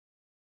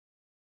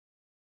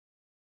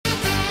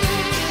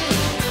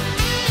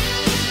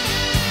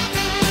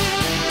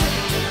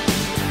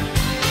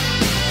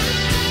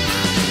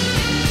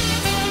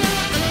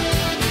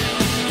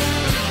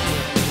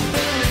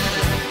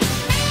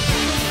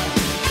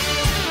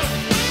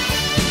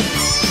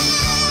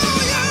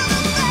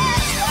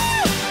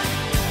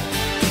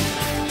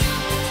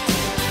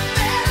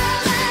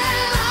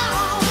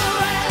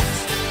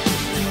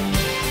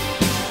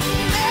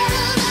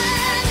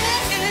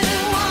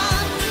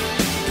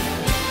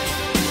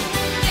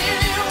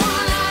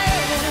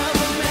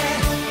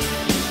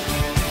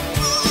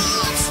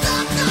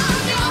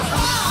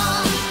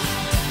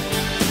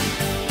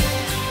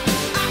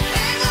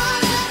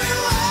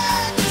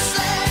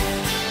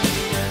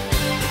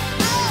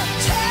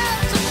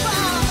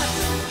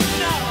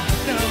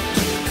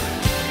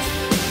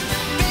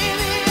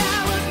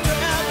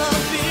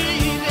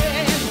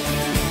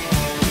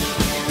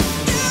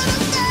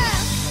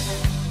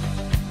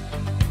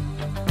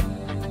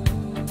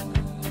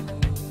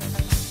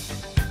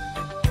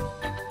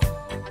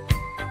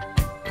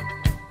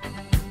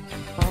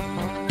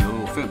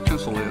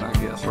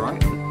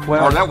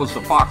Well, or that was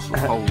the foxhole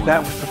one. That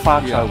was the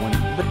foxhole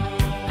one.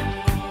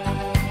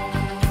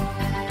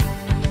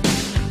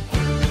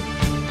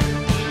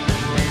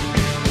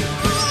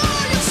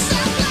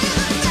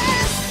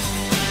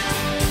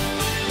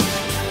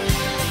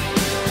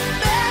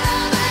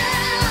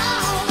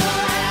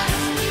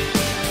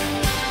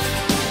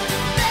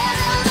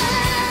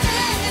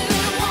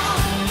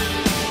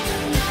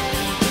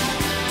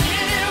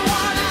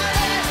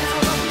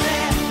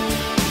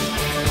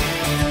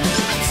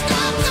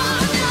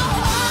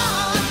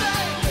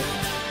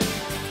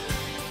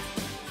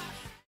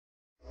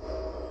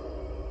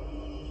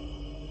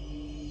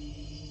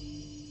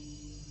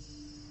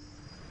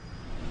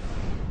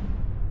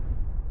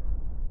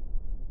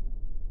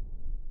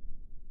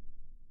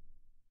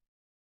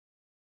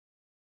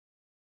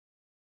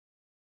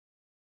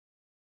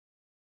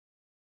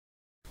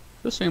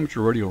 This Amateur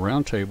Radio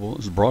Roundtable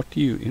is brought to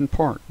you in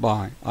part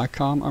by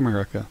ICOM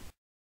America.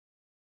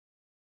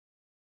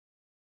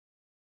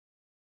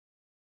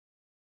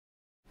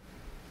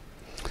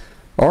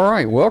 All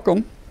right,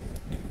 welcome.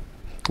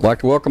 I'd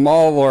like to welcome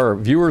all of our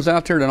viewers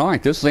out there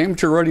tonight. This is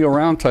Amateur Radio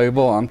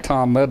Roundtable. I'm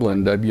Tom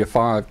Medlin,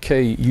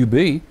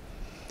 W5KUB.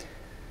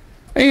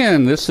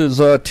 And this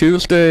is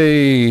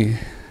Tuesday,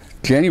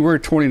 January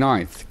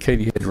 29th.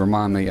 Katie had to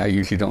remind me, I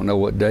usually don't know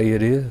what day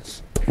it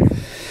is.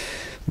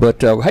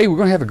 But hey, we're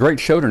going to have a great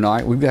show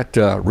tonight. We've got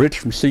Rich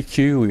from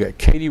CQ, we've got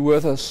Katie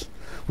with us,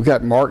 we've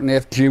got Martin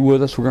FG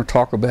with us. We're going to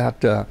talk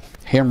about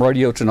ham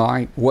radio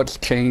tonight, what's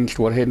changed,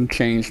 what hadn't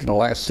changed in the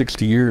last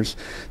 60 years.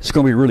 It's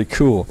going to be really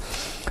cool.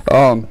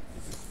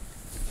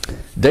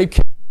 Dave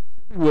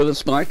with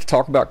us tonight to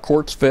talk about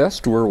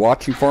Quartzfest. We're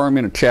watching for him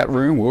in a chat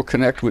room. We'll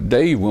connect with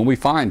Dave when we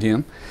find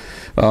him.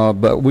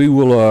 But we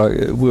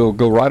will we'll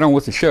go right on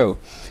with the show.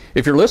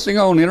 If you're listening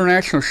on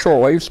International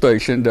Shortwave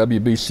Station,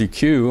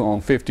 WBCQ,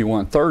 on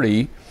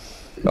 5130,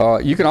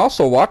 you can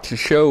also watch the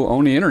show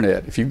on the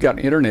internet. If you've got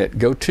internet,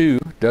 go to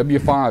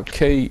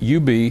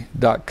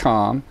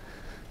w5kub.com,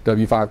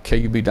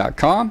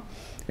 w5kub.com,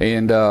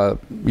 and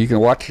you can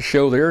watch the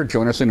show there.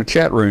 Join us in the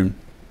chat room.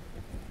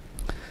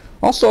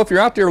 Also, if you're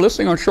out there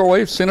listening on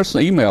shortwave, send us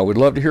an email. We'd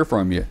love to hear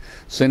from you.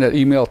 Send that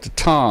email to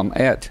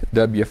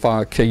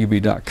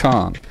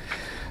tom@w5kub.com.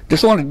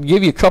 Just wanted to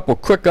give you a couple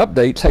quick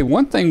updates. Hey,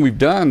 one thing we've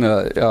done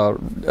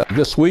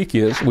this week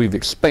is we've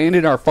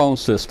expanded our phone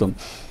system.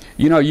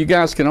 You know, you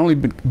guys can only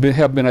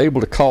have been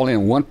able to call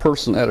in one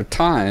person at a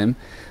time,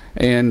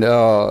 and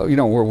you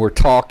know, where we're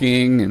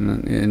talking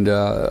and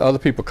other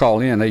people call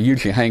in, they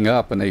usually hang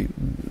up and they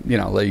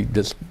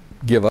just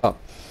give up.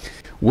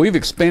 We've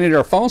expanded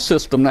our phone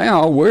system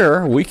now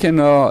where we can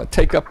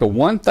take up to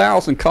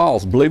 1,000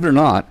 calls, believe it or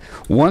not,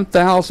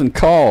 1,000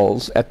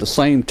 calls at the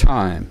same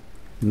time.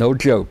 No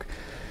joke.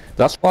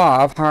 That's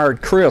why I've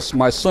hired Chris,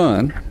 my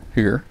son,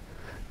 here,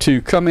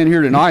 to come in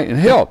here tonight and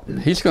help.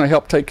 He's going to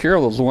help take care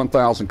of those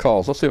 1,000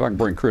 calls. Let's see if I can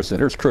bring Chris in.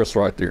 There's Chris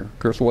right there.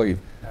 Chris, wave.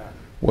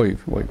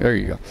 Wave, wave. There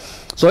you go.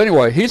 So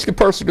anyway, he's the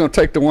person going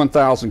to take the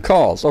 1,000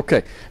 calls.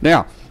 Okay.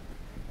 Now,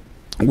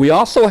 we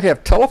also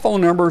have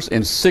telephone numbers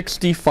in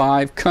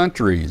 65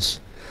 countries.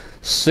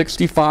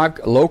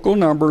 65 local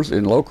numbers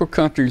in local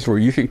countries where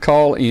you can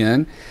call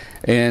in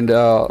and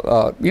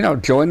you know,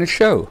 join the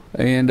show.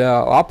 And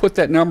I'll put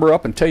that number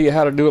up and tell you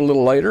how to do it a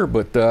little later,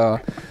 but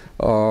there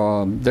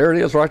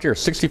it is right there.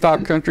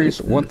 65 countries,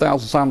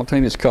 1,000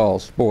 simultaneous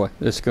calls. Boy,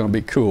 this is going to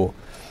be cool.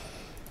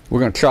 We're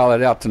going to try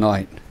that out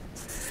tonight.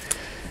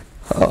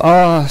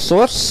 So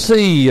let's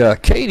see,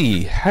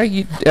 Katie, how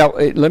you?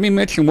 Let me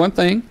mention one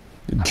thing.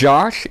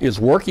 Josh is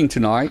working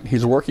tonight.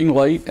 He's working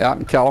late out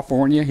in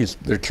California.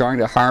 They're trying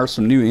to hire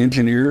some new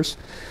engineers.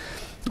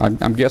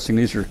 I'm guessing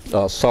these are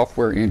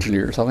software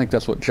engineers. I think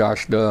that's what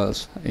Josh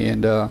does.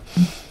 And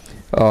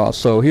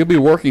so he'll be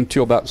working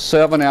till about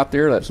 7 out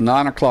there. That's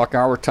 9 o'clock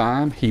our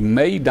time. He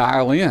may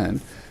dial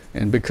in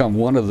and become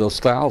one of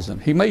those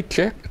 1,000. He may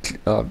check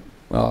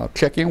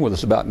in with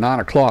us about 9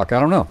 o'clock.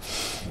 I don't know.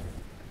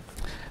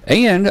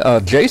 And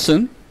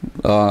Jason,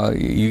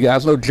 you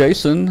guys know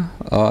Jason.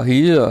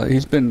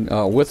 He's been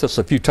with us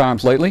a few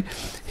times lately.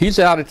 He's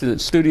out at the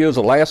studios,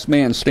 a last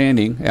man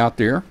standing out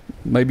there,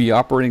 maybe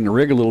operating the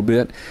rig a little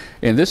bit.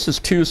 And this is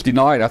Tuesday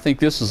night. I think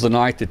this is the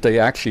night that they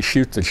actually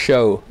shoot the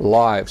show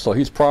live. So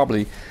he's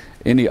probably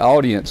in the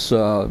audience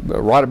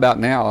right about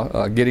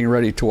now, getting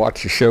ready to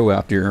watch the show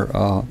out there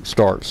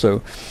start.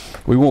 So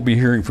we won't be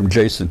hearing from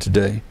Jason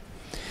today.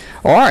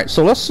 All right,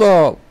 so let's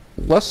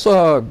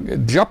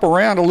jump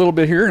around a little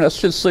bit here, and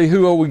let's just see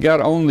who we got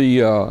on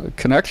the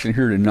connection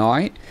here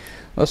tonight.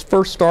 Let's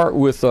first start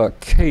with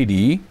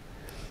Katie.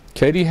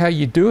 Katie, how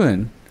you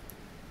doing?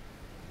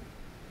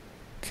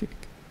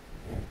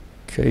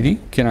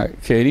 Katie,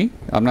 Katie?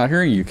 I'm not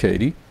hearing you,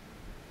 Katie.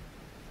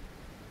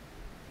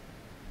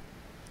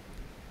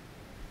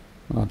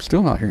 I'm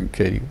still not hearing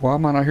Katie. Why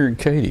am I not hearing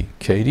Katie?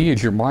 Katie,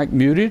 is your mic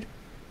muted?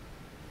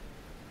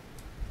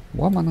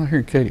 Why am I not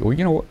hearing Katie? Well,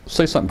 you know what?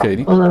 Say something,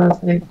 Katie. Hold on a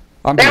second.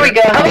 There we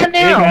go. How about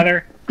now?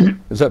 Better.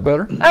 Is that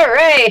better? All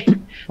right.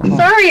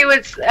 Sorry,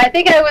 I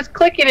think I was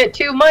clicking it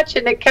too much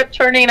and it kept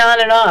turning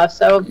on and off.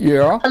 So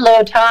Yeah.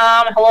 hello,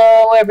 Tom.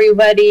 Hello,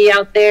 everybody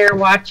out there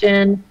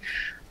watching.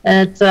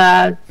 It's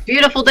a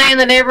beautiful day in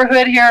the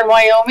neighborhood here in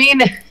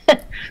Wyoming.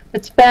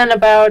 It's been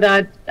about,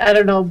 I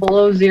don't know,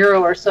 below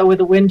 0 or so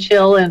with a wind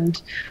chill, and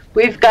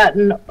we've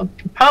gotten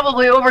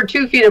probably over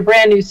 2 feet of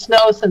brand new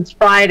snow since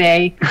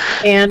Friday,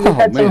 and we've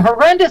had some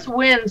horrendous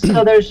winds,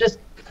 so there's just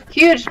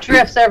huge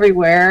drifts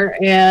everywhere,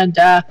 and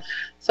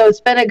so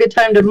it's been a good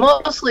time to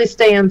mostly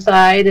stay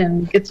inside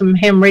and get some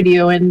ham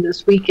radio in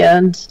this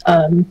weekend.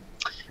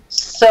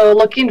 So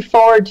looking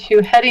forward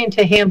to heading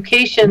to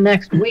Hamcation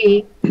next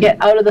week,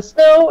 get out of the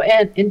snow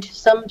and into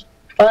some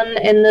fun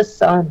in the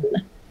sun.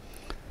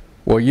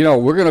 Well, you know,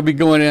 we're going to be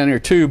going down there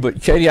too,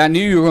 but Katie, I knew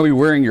you were going to be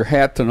wearing your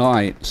hat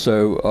tonight,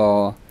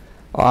 so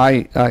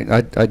I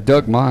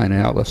dug mine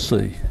out. Let's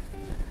see.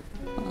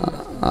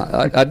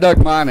 I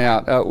dug mine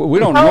out. We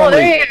don't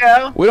there you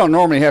go. We don't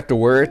normally have to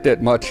wear it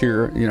that much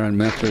here, you know, in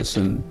Memphis,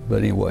 but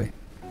anyway,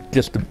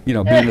 just to, you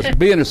know,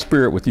 be in the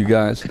spirit with you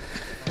guys.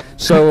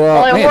 So,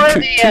 man,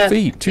 2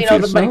 feet, 2 feet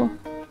of snow?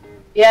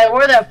 Yeah, I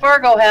wore that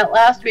Fargo hat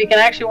last week, and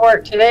I actually wore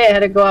it today. I had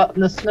to go out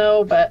in the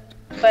snow, but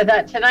I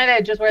thought tonight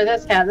I'd just wear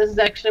this hat. This is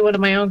actually one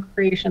of my own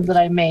creations that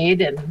I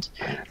made, and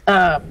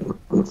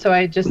so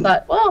I just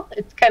thought, well,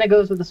 it kind of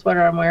goes with the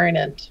sweater I'm wearing,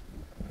 and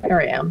here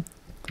I am.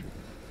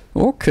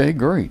 Okay,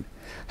 great.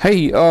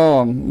 Hey,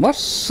 let's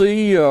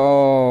see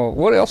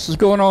what else is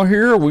going on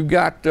here. We've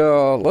got,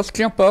 let's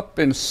jump up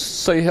and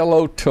say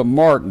hello to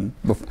Martin.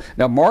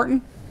 Now,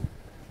 Martin?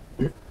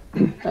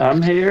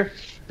 I'm here.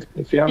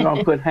 If y'all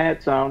gonna put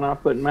hats on, I'll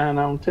put mine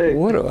on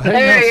too.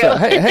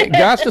 Hey,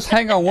 guys, just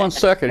hang on 1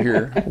 second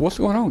here. What's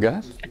going on,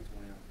 guys?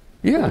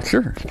 Yeah,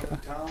 sure.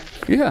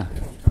 Yeah,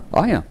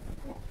 I am.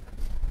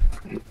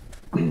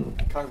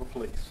 Chicago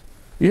Police.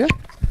 Yeah.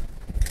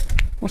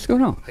 What's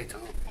going on? Hey,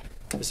 Tom.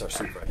 This is our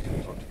supervisor.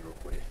 I'll talk to you real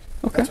quick.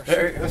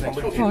 Okay. That's my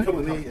little All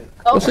filling in.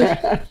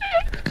 Okay.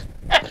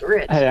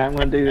 Rich. Hey, I'm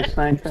gonna do the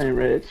same thing,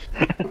 Rich.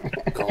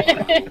 Called the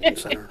 911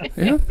 center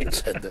Yeah. and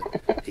said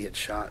that he had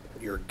shot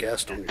your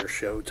guest on your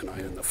show tonight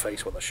in the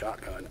face with a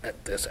shotgun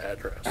at this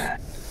address.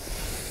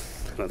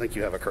 And I think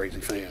you have a crazy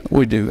fan.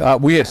 We do.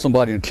 We had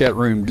somebody in the chat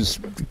room just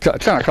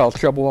trying to cause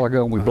trouble a while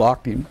ago, and we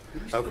blocked him.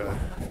 Okay.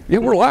 Yeah,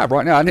 we're live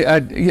right now.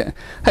 Yeah.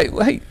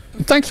 Hey,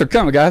 thanks for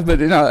coming, guys. But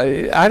you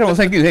know, I don't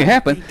think anything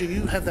happened. Do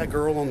you have that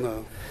girl on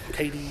the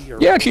Katie? Or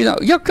Yeah,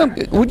 y'all come.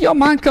 Would y'all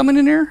mind coming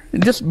in there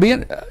and just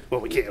being?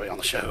 Well, we can't be on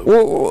the show.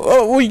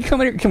 Well, you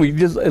come in here. Can we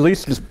just at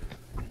least just?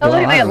 Oh, look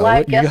I at don't know,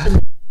 live what you guest.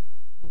 got-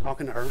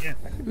 Talking to her?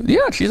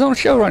 Yeah, she's on a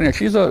show right now.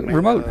 She's a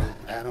remote.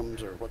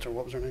 Adams, or what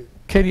was her name?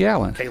 Katie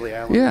Allen. Kaylee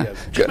Allen. Yeah.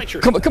 Just make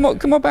sure. Come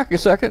on back a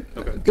second.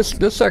 Okay.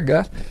 Just a second,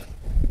 guys.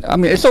 I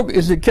mean, it's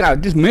okay. Can I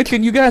just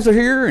mention you guys are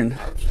here and?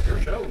 It's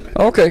your show, man.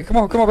 Okay, come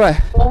on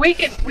back. Well, we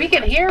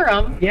can hear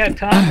them. Yeah,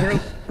 Tom,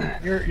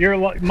 your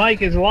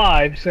mic is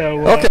live, so.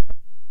 Okay.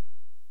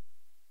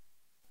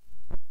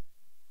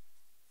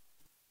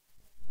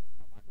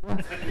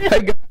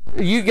 Hey guys,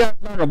 you guys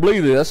aren't gonna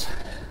believe this.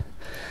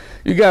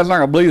 You guys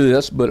aren't gonna believe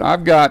this, but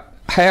I've got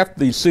half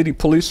the city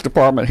police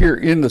department here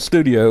in the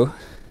studio.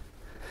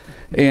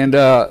 And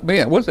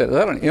man, what's that? Is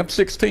that an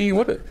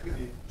M16? Is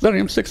that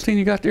an M16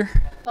 you got there?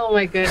 Oh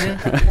my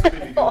goodness.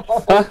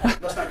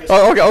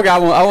 Oh, okay. I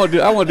want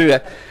to do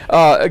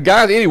that.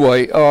 Guys,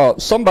 anyway,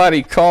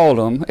 somebody called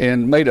them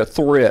and made a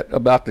threat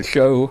about the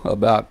show,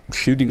 about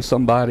shooting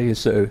somebody.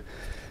 So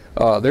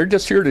they're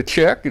just here to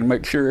check and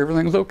make sure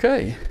everything's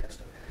okay.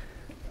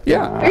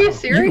 Yeah. Are you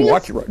serious? You can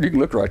watch it. You can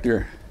look right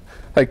there.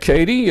 Hey,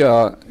 Katie.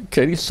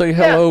 Katie, say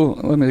hello.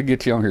 Yeah. Let me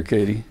get you on here,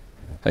 Katie.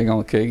 Hang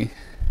on, Katie.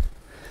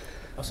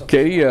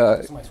 Katie.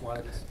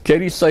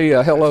 Katie, say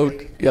hello.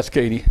 Yes,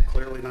 Katie.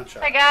 Clearly not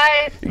shot. Hi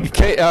guys.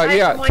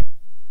 Yeah.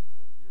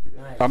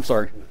 I'm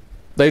sorry.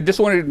 They just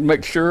wanted to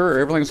make sure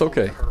everything's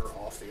okay. Her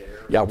off the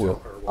air. Yeah, I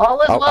will.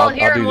 All is well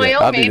here in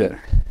Wyoming.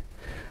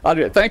 I'll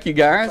do that. Thank you,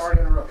 guys. Sorry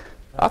to interrupt.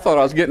 I thought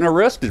I was getting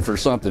arrested for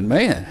something,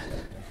 man.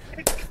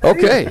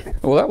 Okay.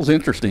 Well, that was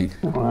interesting.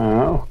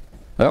 Wow.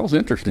 That was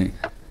interesting.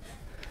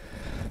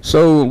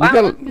 So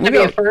Wow, be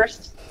a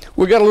first.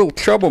 we got a little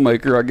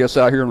troublemaker, I guess,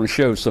 out here on the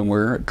show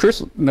somewhere.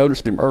 Chris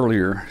noticed him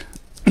earlier,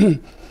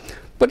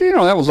 but you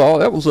know that was all.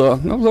 That was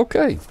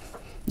okay.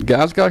 The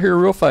guys got here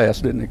real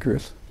fast, didn't they,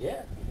 Chris?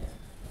 Yeah.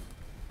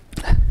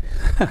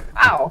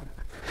 Wow.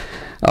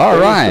 All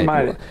right.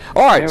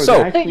 All right.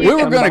 So actually we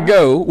were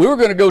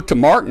going to go to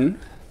Martin,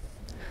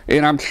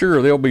 and I'm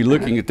sure they'll be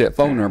looking at that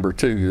phone number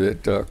too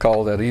that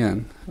called that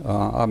in.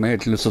 I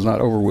imagine this is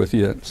not over with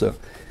yet. So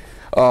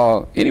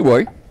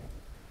anyway,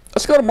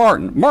 let's go to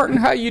Martin. Martin,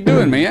 how you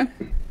doing, man?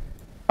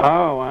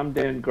 Oh, I'm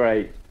doing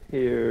great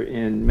here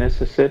in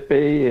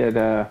Mississippi. It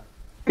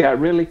got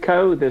really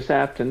cold this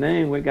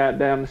afternoon. We got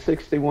down to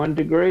 61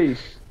 degrees.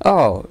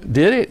 Oh,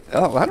 did it?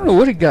 Oh, I don't know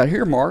what it got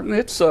here, Martin.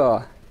 It's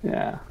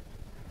Yeah.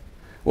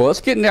 well,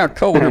 it's getting down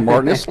cold here,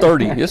 Martin. It's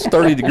 30. It's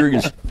 30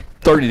 degrees.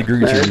 30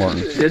 degrees here,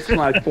 Martin. It's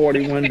like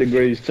 41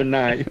 degrees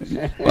tonight.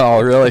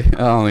 Oh, really?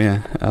 Oh,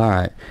 yeah. All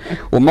right.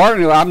 Well,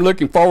 Martin, I'm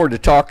looking forward to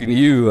talking to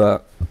you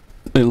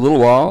in a little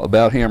while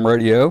about ham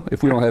radio,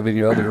 if we don't have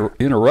any other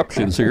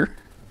interruptions here.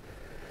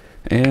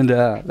 And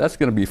that's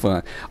going to be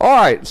fun. All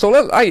right, so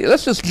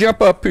let's just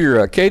jump up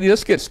here. Katie,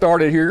 let's get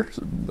started here.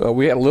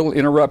 We had a little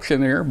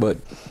interruption there, but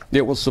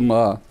it was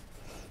some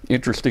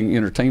interesting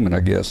entertainment, I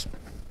guess.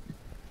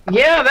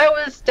 Yeah, that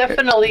was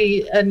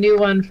definitely a new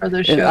one for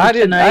the show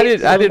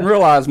tonight. I didn't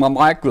realize my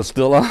mic was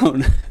still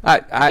on.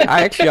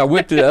 I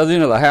went to the other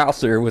end of the house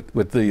there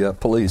with the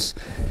police.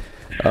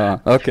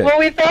 Okay. Well,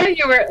 we thought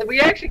we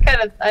actually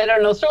kind of, I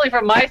don't know, certainly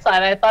from my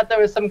side, I thought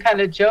there was some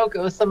kind of joke. It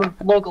was some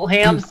local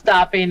ham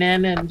stopping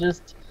in and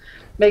just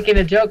making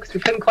a joke because we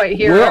couldn't quite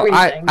hear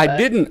everything.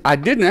 I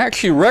didn't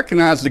actually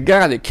recognize the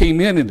guy that came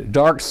in a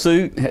dark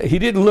suit. He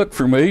didn't look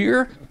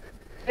familiar.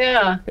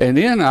 Yeah. And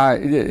then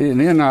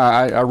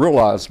I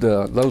realized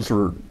those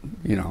were,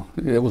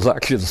 it was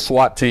actually the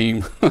SWAT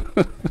team.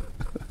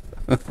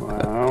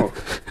 Wow.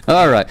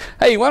 All right.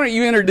 Hey, why don't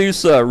you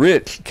introduce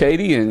Rich,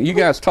 Katie, and you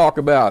guys talk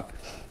about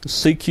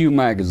CQ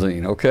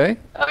Magazine, okay?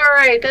 All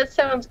right, that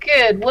sounds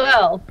good.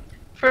 Well,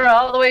 for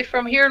all the way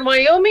from here in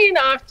Wyoming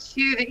off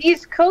to the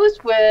East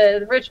Coast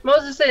with Rich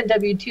Moseson,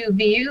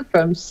 W2VU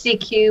from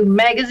CQ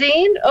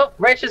Magazine. Oh,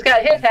 Rich has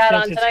got his hat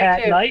on tonight,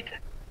 hat too. Night.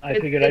 I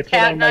figured I'd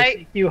put on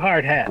my CQ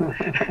hard hat.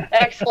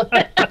 Excellent.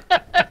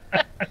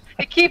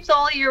 It keeps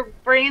all your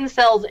brain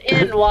cells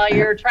in while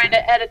you're trying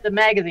to edit the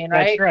magazine,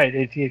 right? That's right.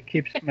 It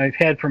keeps my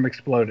head from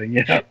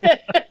exploding,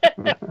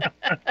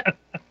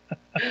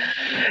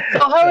 So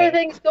how are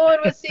things going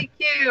with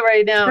CQ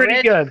right now, Pretty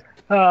Rich? good.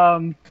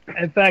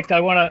 In fact, I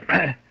want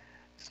to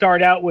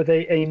start out with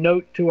a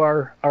note to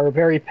our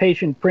very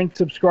patient print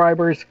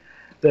subscribers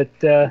that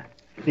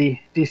the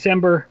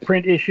December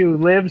print issue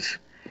lives,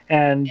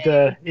 and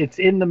it's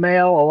in the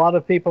mail. A lot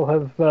of people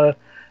have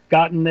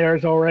gotten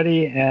theirs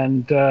already,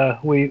 and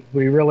we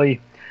really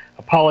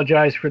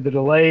apologize for the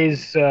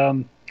delays,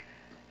 and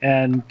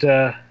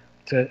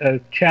it's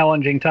a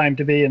challenging time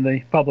to be in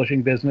the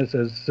publishing business,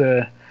 as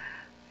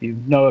you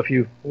know if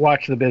you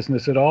watch the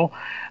business at all.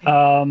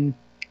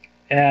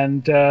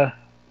 And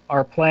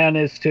our plan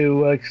is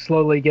to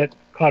slowly get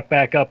caught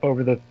back up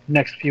over the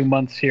next few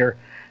months here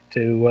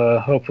to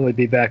hopefully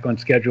be back on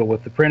schedule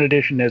with the print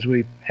edition, as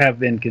we have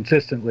been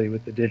consistently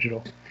with the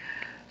digital.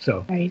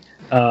 So, right.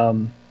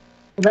 Well,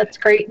 that's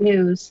great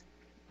news.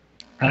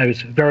 I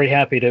was very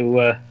happy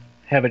to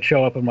have it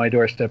show up on my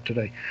doorstep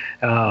today,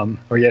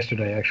 or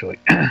yesterday, actually.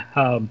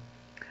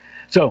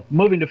 So,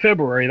 moving to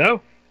February,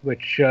 though,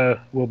 which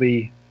will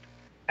be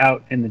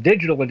out in the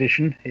digital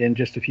edition in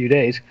just a few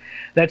days.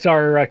 That's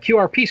our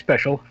QRP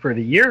special for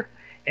the year,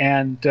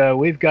 and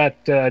we've got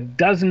a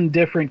dozen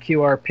different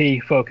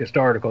QRP-focused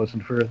articles.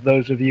 And for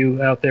those of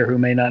you out there who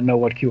may not know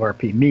what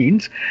QRP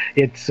means,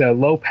 it's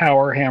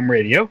low-power ham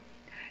radio,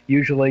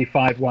 usually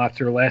 5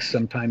 watts or less,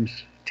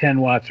 sometimes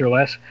 10 watts or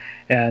less,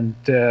 and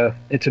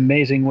it's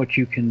amazing what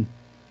you can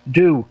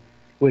do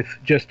with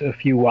just a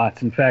few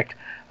watts. In fact,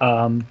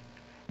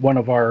 one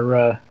of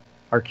our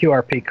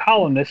QRP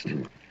columnists,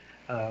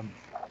 I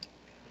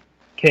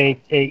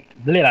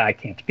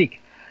can't speak.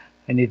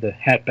 I need the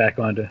hat back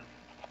on to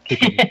keep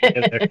it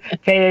together.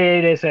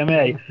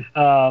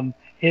 K8SMA.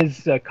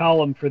 His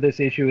column for this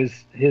issue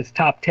is his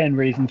top 10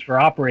 reasons for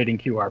operating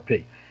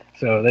QRP.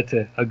 So that's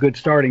a good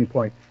starting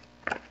point.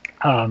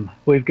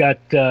 We've got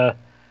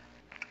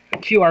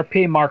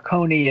QRP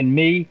Marconi and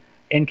Me,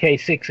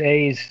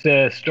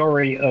 NK6A's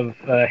story of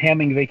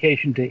hamming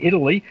vacation to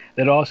Italy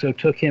that also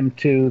took him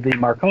to the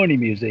Marconi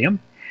Museum.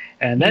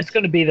 And that's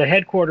going to be the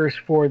headquarters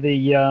for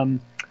the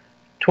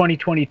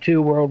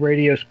 2022 World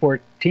Radio Sport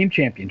Team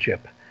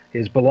Championship,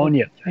 is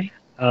Bologna,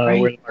 where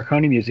the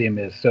Marconi Museum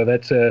is. So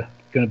that's going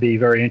to be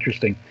very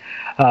interesting.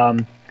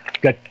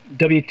 Got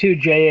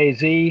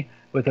W2JAZ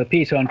with a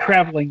piece on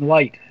traveling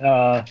light,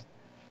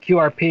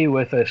 QRP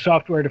with a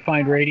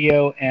software-defined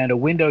radio and a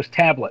Windows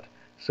tablet,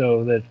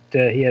 so that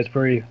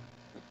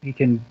he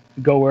can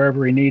go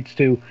wherever he needs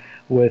to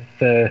with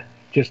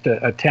just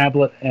a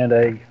tablet and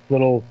a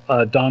little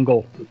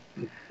dongle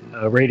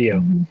radio.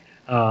 Mm-hmm.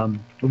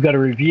 We've got a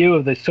review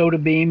of the Soda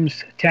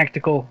Beams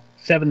Tactical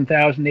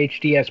 7000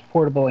 HDS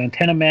portable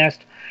antenna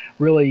mast,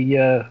 really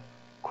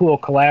cool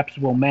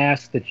collapsible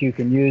mast that you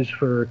can use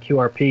for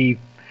QRP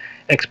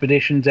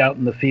expeditions out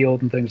in the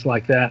field and things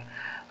like that.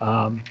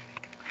 We've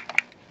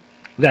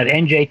got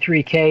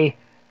NJ3K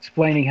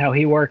explaining how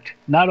he worked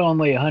not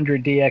only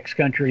 100 DX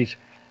countries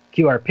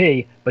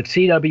QRP, but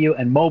CW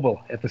and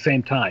mobile at the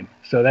same time.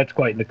 So that's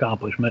quite an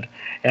accomplishment,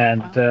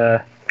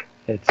 and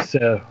it's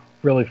a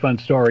really fun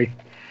story.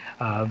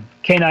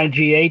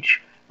 K9GH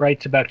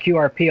writes about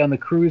QRP on the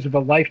cruise of a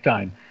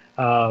lifetime.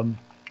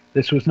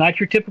 This was not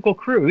your typical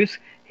cruise.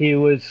 He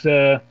was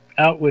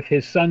out with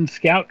his son's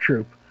scout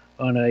troop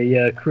on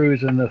a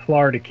cruise in the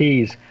Florida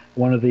Keys.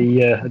 One of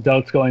the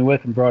adults going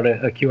with him brought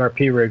a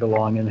QRP rig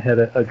along and had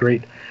a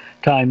great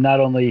time, not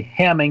only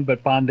hamming,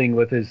 but bonding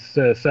with his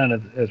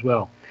son as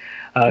well.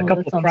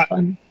 That sounds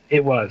fun.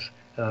 It was,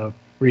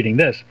 reading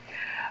this.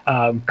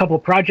 Couple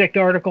of project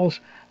articles,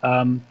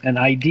 an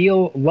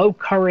ideal low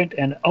current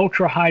and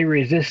ultra high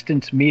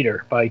resistance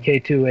meter by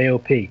K2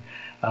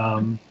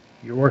 AOP.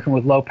 You're working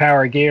with low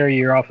power gear,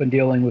 you're often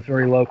dealing with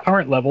very low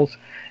current levels,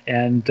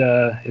 and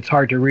it's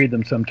hard to read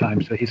them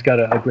sometimes. So he's got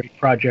a great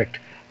project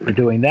for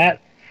doing that.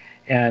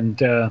 And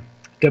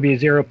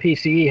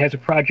W0PCE has a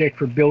project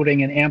for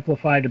building an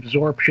amplified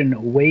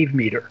absorption wave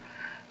meter.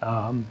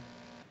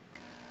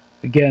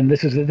 Again,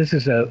 this is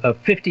a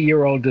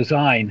 50-year-old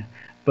design,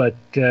 but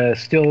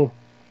still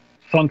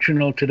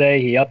functional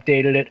today. He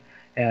updated it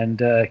and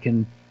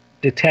can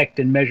detect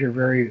and measure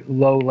very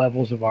low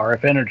levels of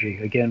RF energy.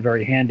 Again,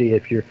 very handy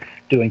if you're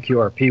doing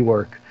QRP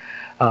work.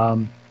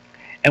 And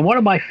one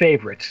of my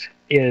favorites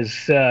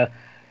is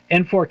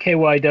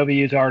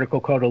N4KYW's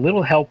article called "A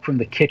Little Help from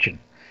the Kitchen."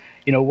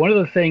 You know, one of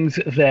the things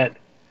that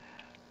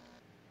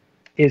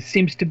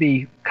seems to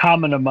be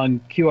common among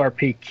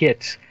QRP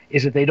kits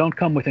is that they don't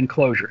come with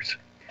enclosures.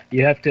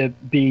 You have to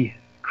be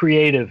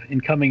creative in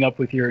coming up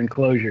with your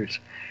enclosures.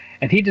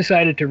 And he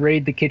decided to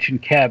raid the kitchen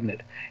cabinet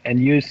and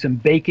use some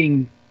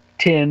baking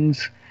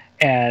tins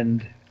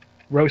and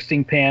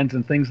roasting pans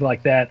and things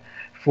like that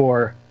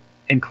for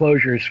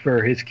enclosures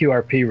for his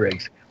QRP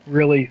rigs.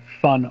 Really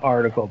fun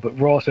article, but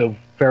also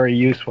very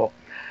useful.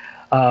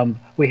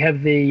 We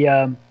have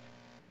the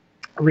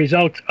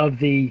results of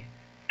the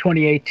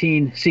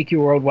 2018 CQ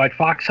Worldwide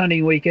Fox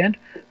Hunting Weekend,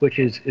 which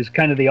is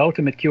kind of the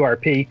ultimate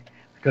QRP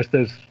because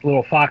those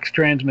little Fox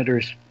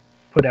transmitters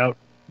put out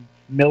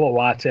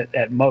milliwatts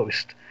at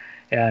most.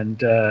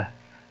 And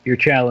your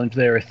challenge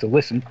there is to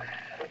listen.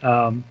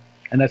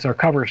 And that's our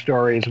cover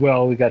story as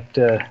well. We got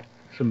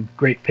some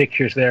great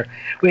pictures there.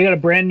 We got a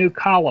brand new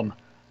column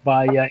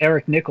by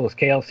Eric Nichols,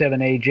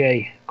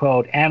 KL7AJ,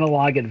 called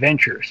Analog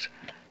Adventures.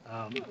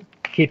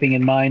 Keeping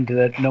in mind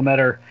that no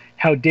matter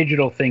how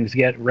digital things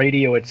get,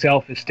 radio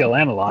itself is still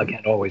analog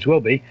and always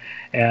will be.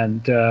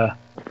 And so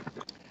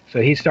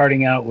he's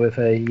starting out with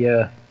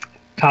a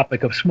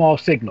topic of small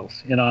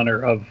signals in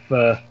honor of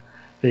the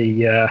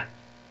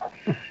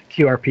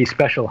QRP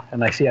special,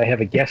 and I see I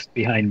have a guest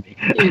behind me.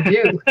 You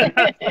do.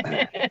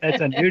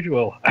 That's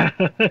unusual.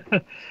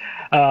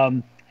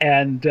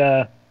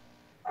 And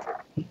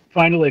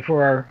finally,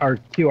 for our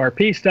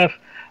QRP stuff,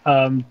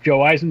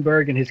 Joe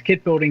Eisenberg and his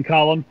kit building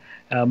column.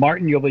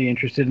 Martin, you'll be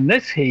interested in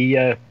this. He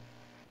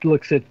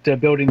looks at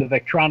building the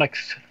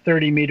Vectronics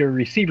 30-meter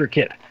receiver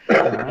kit.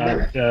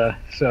 And,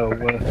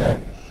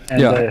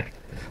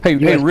 Hey,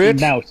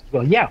 Rich. Mouse as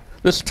well. Yeah.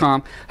 This is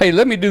Tom. Hey,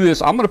 let me do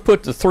this. I'm going to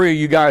put the three of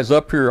you guys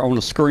up here on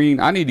the screen.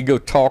 I need to go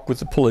talk with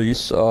the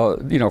police, for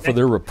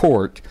their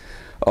report.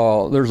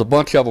 There's a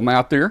bunch of them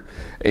out there.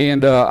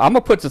 And I'm going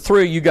to put the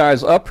three of you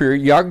guys up here.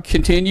 Y'all can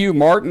continue.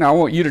 Martin, I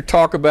want you to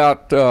talk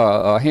about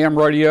ham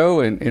radio.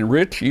 And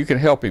Rich, you can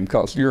help him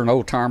because you're an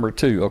old-timer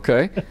too,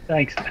 okay?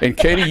 Thanks. And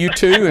Katie, you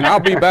too. And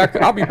I'll be back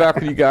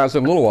with you guys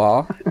in a little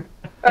while.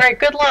 All right,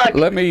 good luck.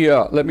 Let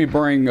me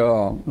bring,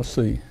 let's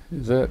see,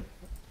 is that...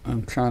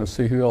 I'm trying to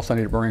see who else I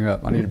need to bring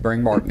up. I need to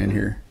bring Martin in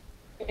here.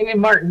 You need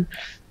Martin.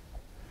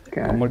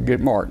 Okay. I'm going to get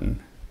Martin.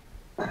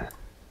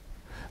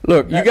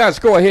 Look, you guys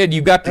go ahead.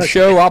 You've got the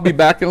show. I'll be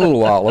back in a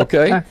little while,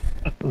 okay?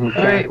 All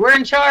right, we're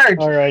in charge.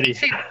 All righty.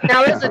 See,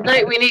 now is the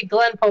night we need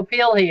Glenn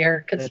Popeil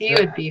here because he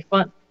would be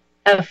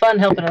have fun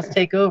helping us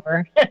take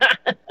over.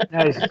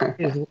 Now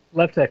he's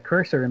left that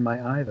cursor in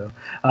my eye, though.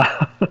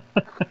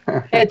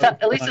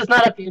 At least it's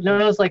not up your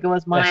nose like it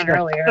was mine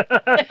earlier.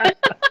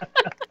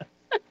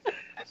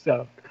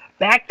 So,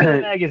 back to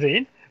the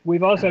magazine.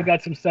 We've also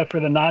got some stuff for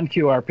the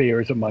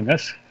non-QRPers among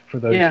us, for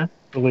those who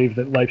believe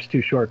that life's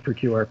too short for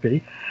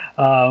QRP.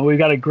 We've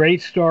got a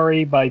great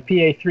story by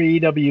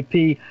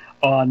PA3EWP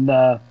on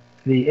the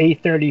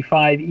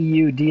A35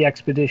 EUD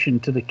expedition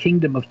to the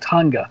Kingdom of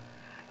Tonga.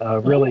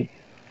 Really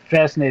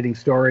fascinating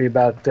story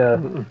about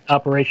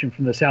operation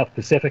from the South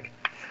Pacific.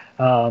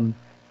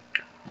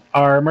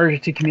 Our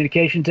emergency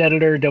communications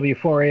editor,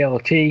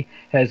 W4ALT,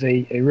 has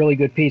a really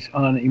good piece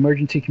on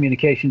emergency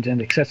communications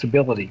and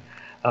accessibility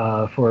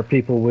for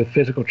people with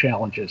physical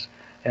challenges,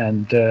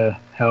 and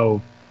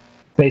how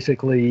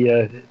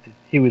basically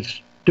he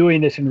was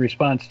doing this in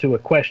response to a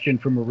question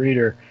from a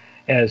reader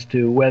as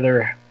to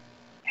whether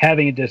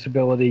having a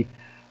disability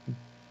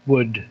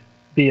would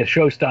be a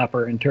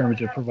showstopper in terms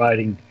of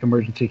providing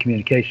emergency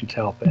communications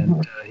help.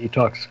 And he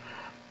talks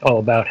all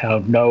about how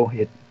no,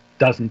 it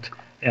doesn't.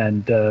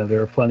 And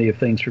there are plenty of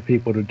things for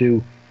people to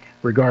do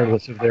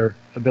regardless of their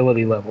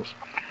ability levels.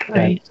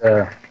 Right.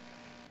 And,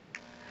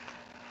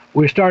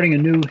 we're starting a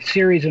new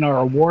series in our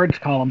awards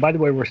column. By the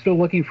way, we're still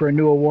looking for a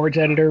new awards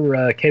editor.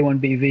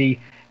 K1BV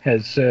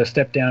has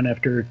stepped down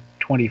after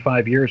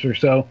 25 years or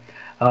so.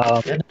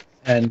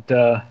 And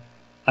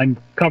I'm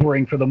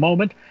covering for the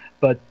moment,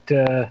 but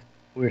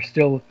we're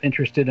still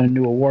interested in a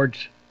new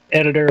awards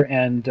editor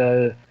and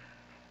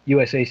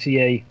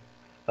USACA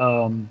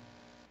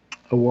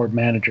award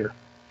manager.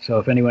 So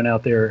if anyone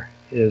out there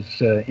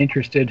is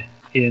interested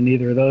in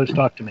either of those,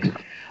 talk to me.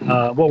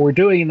 What we're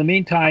doing in the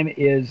meantime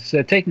is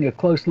taking a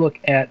close look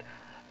at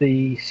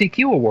the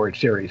CQ Award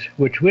Series,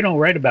 which we don't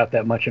write about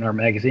that much in our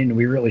magazine, and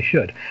we really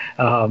should.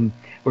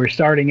 We're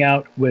starting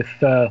out with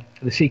the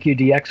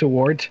CQDX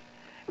Awards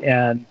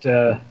and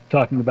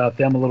talking about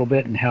them a little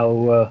bit and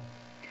how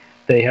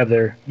they have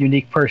their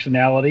unique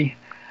personality.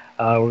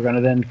 We're going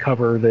to then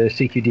cover the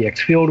CQDX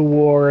Field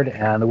Award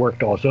and the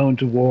Worked-All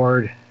Zones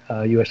Award,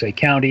 USA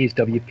Counties,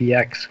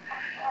 WPX,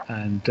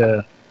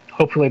 and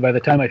hopefully by the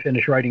time I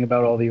finish writing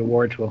about all the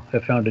awards, we'll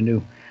have found a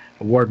new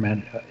award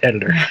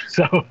editor.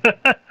 So,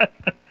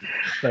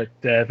 but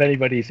if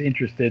anybody's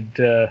interested,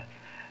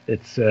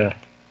 it's a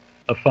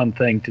fun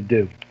thing to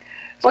do.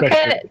 Well,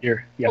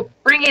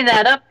 bringing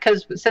that up,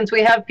 because since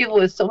we have people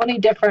with so many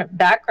different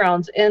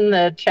backgrounds in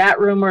the chat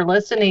room or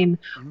listening,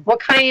 what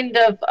kind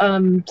of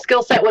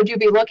skill set would you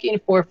be looking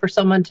for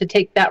someone to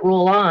take that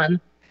role on?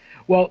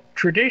 Well,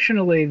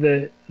 traditionally,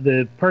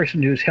 the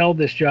person who's held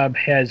this job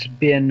has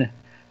been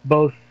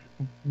both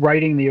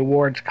writing the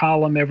awards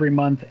column every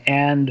month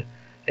and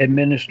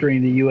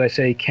administering the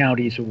USA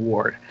Counties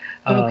Award.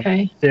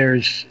 Okay.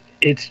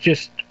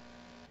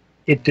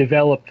 It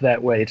developed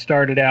that way. It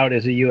started out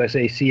as a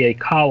USACA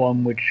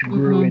column, which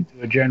grew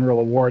into a general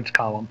awards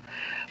column.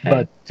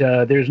 Okay.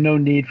 But there's no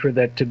need for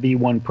that to be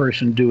one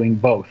person doing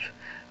both.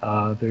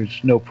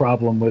 There's no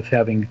problem with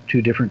having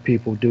two different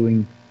people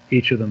doing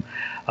each of them.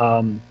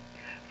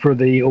 For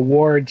the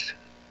awards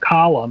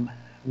column,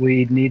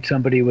 we need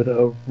somebody with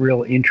a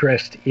real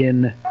interest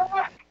in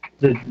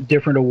the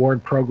different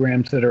award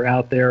programs that are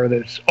out there.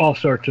 There's all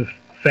sorts of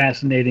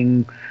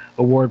fascinating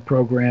award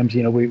programs.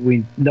 You know,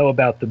 we know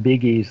about the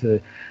biggies,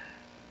 the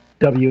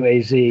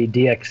WAZ,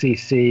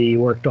 DXCC,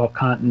 Worked All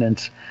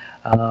Continents,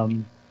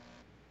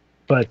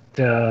 but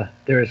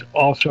there's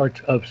all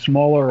sorts of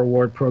smaller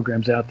award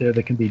programs out there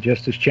that can be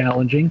just as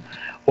challenging,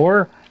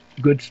 or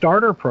good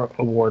starter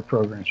award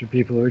programs for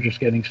people who are just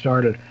getting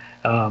started.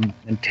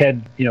 And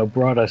Ted,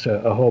 brought us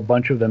a whole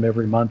bunch of them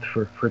every month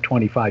for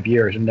 25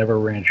 years and never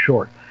ran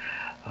short.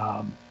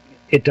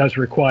 It does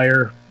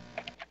require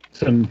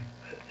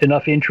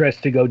enough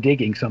interest to go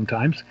digging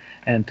sometimes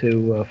and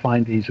to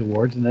find these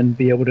awards and then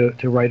be able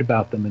to write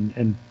about them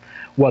and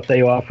what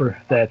they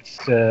offer that's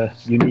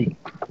unique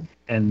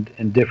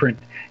and different.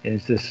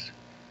 Is this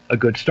a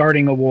good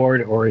starting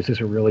award, or is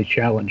this a really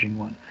challenging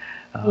one?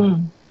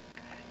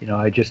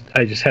 I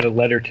just had a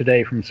letter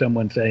today from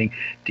someone saying,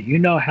 do you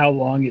know how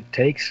long it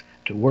takes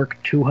to work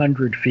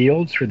 200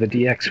 fields for the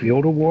DX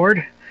Field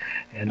Award?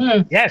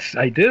 And yes,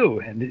 I do.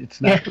 And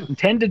it's not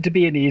intended to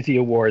be an easy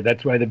award.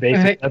 That's why the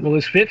basic level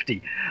is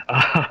 50.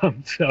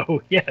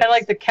 So, yes. I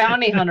like the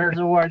County Hunters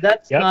Award.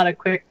 That's not a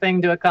quick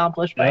thing to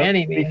accomplish by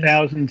any means.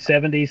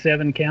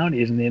 3,077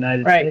 counties in the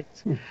United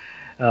States.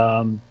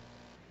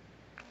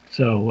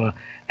 So,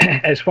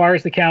 as far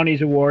as the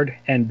Counties Award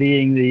and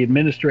being the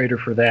administrator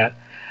for that,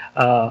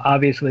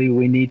 obviously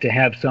we need to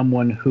have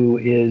someone who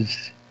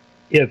is,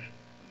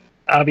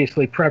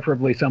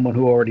 preferably someone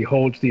who already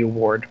holds the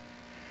award,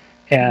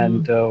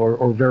 and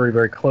or very,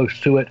 very close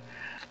to it.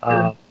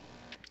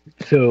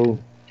 So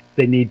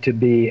they need to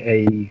be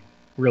a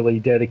really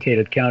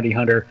dedicated county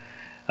hunter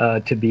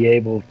to be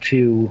able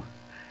to,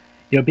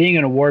 being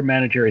an award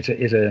manager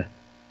is a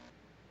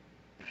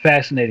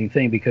fascinating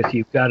thing, because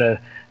you've got to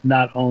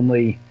not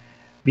only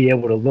be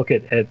able to look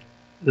at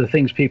the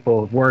things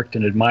people have worked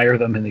and admire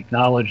them and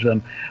acknowledge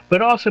them,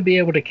 but also be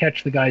able to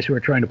catch the guys who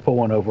are trying to pull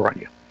one over on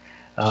you.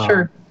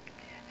 Sure.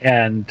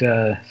 And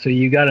so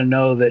you got to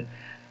know that,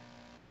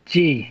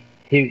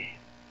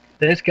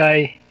 this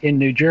guy in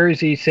New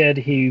Jersey said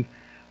he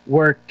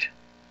worked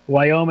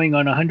Wyoming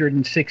on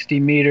 160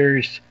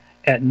 meters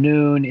at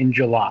noon in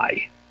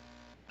July.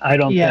 I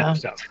don't think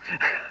so.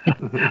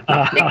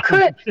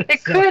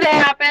 It could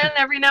happen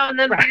every now and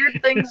then.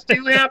 Weird things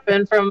do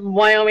happen from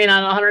Wyoming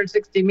on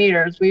 160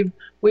 meters. We've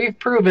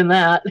proven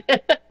that.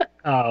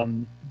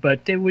 But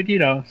it would,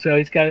 so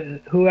he's got,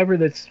 whoever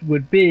this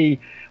would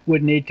need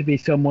to be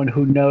someone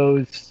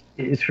who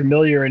is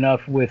familiar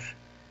enough with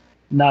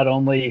not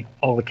only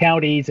all the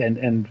counties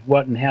and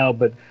what and how,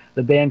 but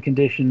the band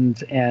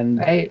conditions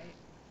and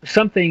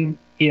something,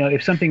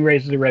 if something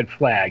raises a red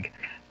flag,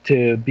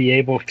 to be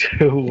able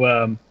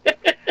to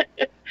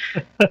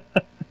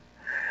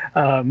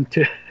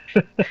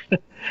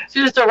she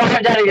just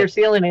arrived out of your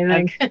ceiling,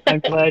 I think.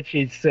 I'm glad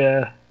she's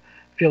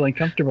feeling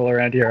comfortable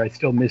around here. I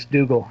still miss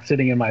Dougal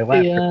sitting in my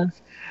lap.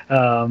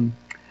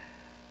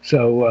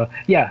 So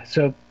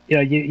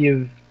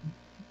you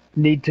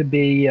need to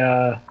be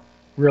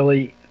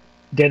really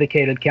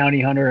dedicated county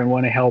hunter and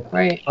want to help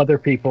other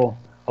people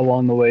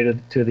along the way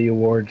to the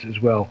awards as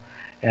well.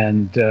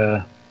 And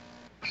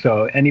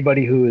so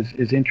anybody who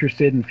is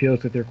interested and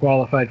feels that they're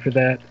qualified for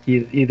that,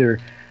 either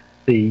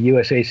the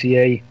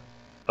USACA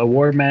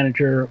award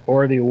manager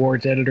or the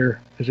awards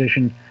editor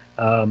position,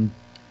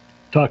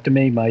 talk to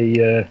me.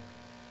 My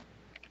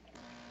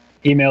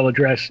email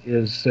address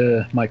is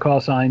my call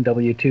sign,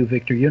 W2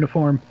 Victor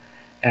Uniform,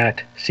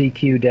 at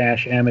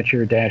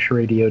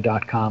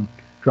cq-amateur-radio.com.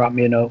 Drop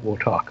me a note, we'll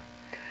talk.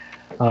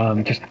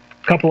 Just a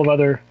couple of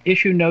other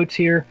issue notes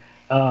here.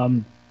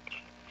 Among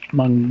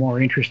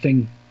more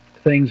interesting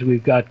things,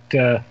 we've got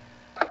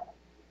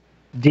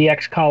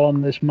DX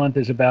column this month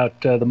is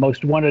about the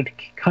most wanted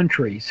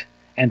countries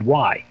and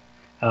why.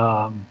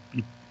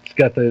 It's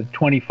got the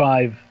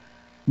 25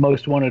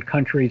 most wanted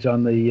countries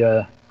on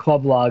the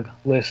club log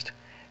list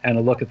and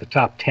a look at the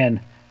top 10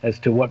 as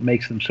to what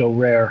makes them so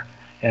rare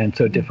and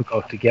so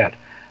difficult to get.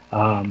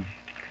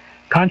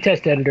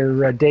 Contest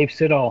editor Dave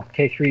Siddall,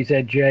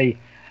 K3ZJ,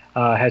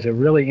 has a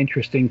really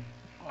interesting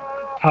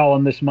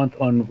column this month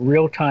on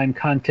real-time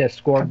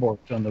contest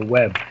scoreboards on the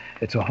web.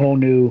 It's a whole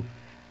new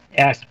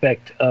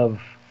aspect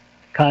of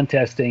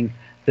contesting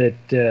that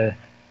a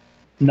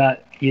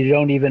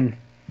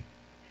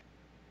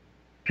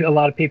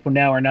lot of people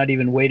now are not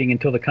even waiting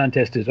until the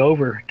contest is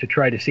over to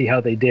try to see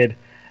how they did,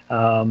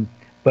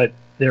 but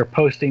they're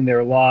posting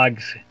their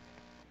logs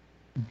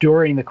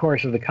during the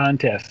course of the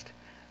contest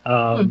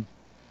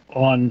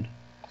on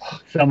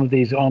some of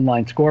these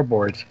online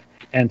scoreboards,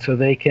 and so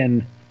they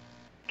can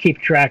keep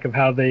track of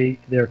how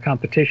their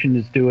competition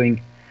is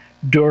doing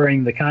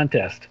during the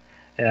contest.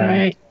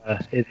 Right.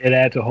 It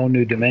adds a whole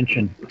new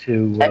dimension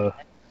to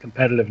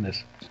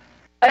competitiveness.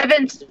 I've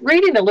been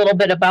reading a little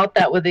bit about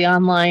that with the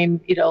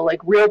online, like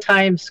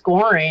real-time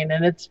scoring,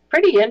 and it's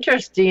pretty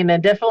interesting,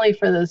 and definitely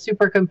for the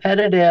super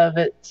competitive,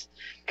 it's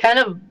kind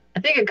of, I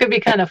think it could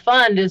be kind of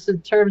fun just in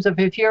terms of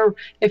if you're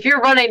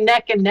running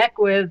neck and neck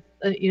with,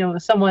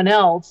 someone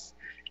else,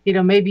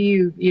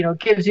 maybe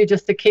gives you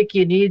just the kick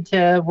you need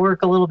to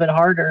work a little bit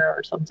harder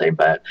or something.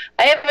 But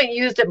I haven't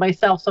used it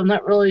myself, so I'm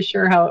not really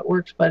sure how it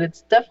works, but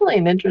it's definitely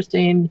an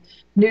interesting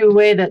new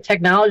way that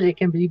technology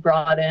can be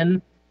brought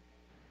in.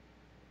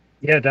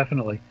 Yeah,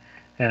 definitely.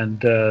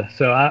 And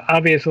so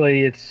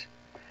obviously it's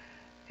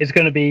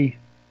going to be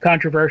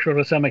controversial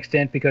to some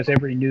extent because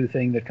every new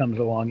thing that comes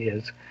along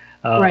is.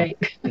 Right.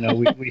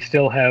 We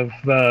still have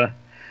our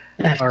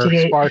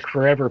Spark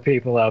Forever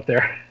people out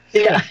there.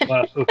 Yeah.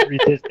 Who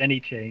resist any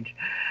change.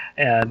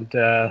 And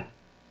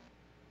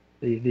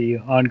the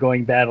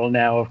ongoing battle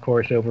now, of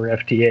course, over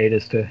FT8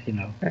 as to,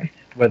 right,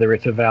 whether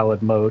it's a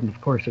valid mode, and of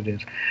course it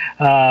is.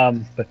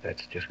 But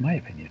that's just my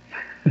opinion.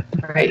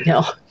 Right.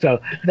 No. So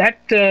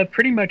that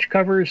pretty much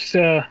covers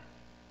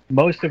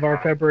most of our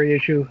February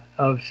issue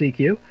of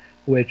CQ,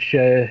 which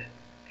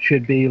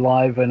should be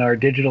live in our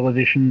digital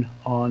edition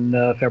on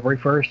February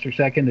 1st or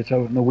 2nd. It's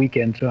over the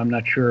weekend, so I'm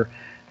not sure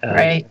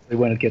right,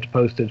 when it gets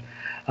posted.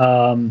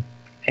 And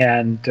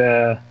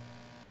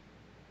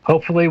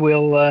hopefully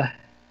we'll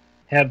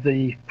have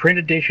the print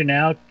edition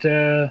out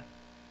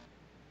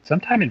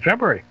sometime in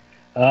February.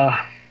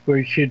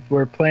 We're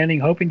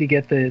hoping to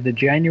get the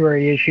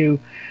January issue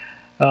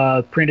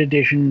print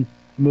edition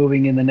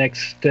moving in the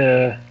next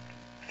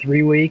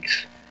 3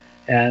 weeks,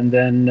 and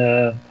then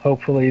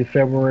hopefully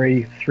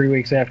February 3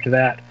 weeks after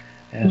that,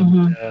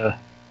 and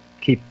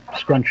keep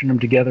scrunching them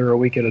together a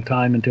week at a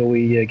time until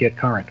we get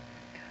current.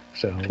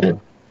 So.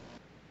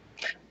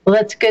 Well,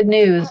 that's good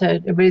news.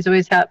 Everybody's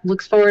always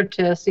looks forward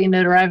to seeing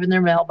it arrive in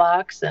their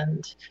mailbox,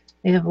 and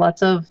we have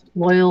lots of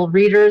loyal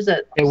readers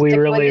that we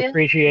really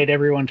appreciate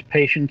everyone's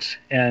patience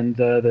and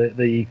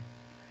the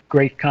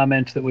great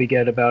comments that we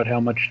get about how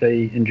much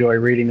they enjoy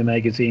reading the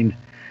magazine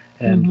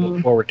and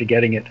look forward to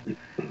getting it.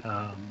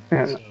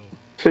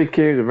 CQ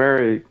is a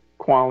very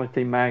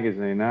quality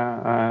magazine.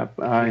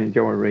 I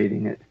enjoy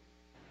reading it.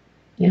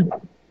 Yeah,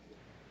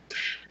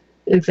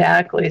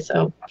 exactly.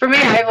 So for me,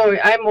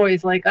 I'm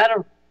always like,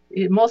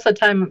 most of the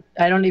time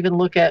I don't even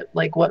look at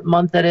like what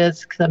month it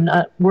is because I'm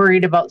not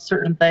worried about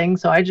certain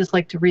things. So I just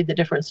like to read the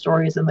different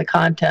stories and the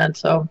content.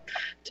 So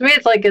to me,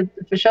 it's like if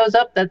it shows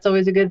up, that's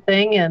always a good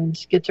thing, and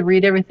get to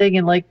read everything.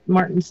 And like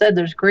Martin said,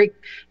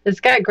 it's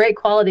got great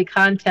quality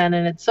content,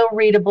 and it's so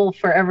readable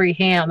for every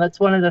hand. That's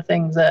one of the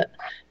things that,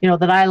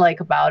 that I like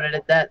about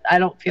it, that I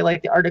don't feel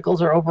like the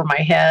articles are over my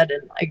head,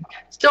 and I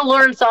still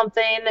learn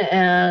something,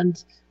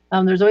 and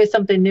there's always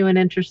something new and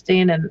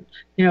interesting. And,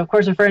 of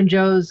course, our friend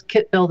Joe's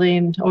kit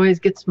building always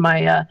gets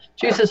my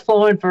juices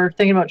flowing for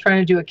thinking about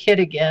trying to do a kit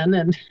again.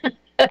 And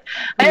I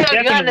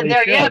haven't gotten it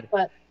there yet,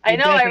 but I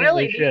know I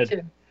really need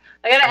to.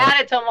 I got to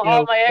add it to all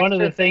my extras. One of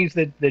the things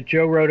that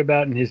Joe wrote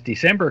about in his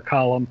December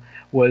column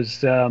was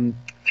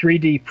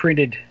 3D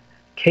printed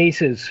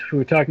cases. We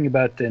were talking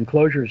about the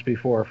enclosures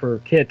before for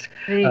kits.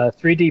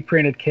 3D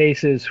printed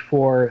cases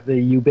for the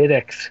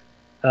Ubidex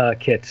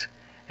kits.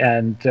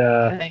 And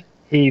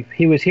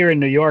He was here in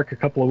New York a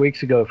couple of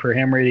weeks ago for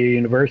Ham Radio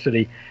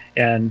University,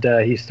 and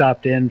he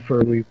stopped in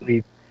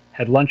we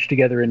had lunch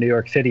together in New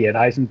York City at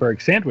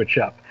Eisenberg Sandwich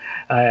Shop,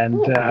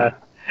 and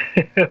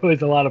it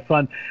was a lot of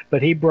fun.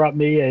 But he brought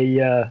me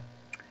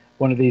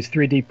one of these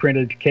 3D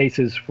printed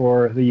cases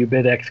for the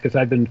Ubidex, because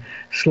I've been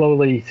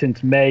slowly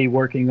since May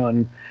working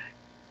on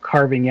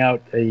carving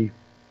out a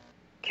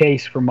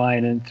case for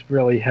mine, and it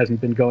really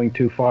hasn't been going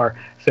too far.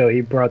 So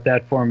he brought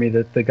that for me.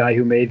 That the guy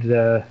who made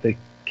the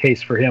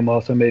case for him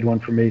also made one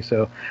for me,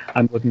 so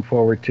I'm looking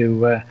forward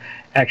to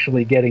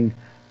actually getting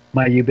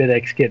my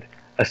Ubidex kit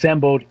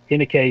assembled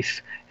in a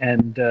case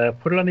and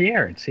put it on the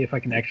air and see if I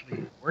can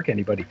actually work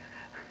anybody.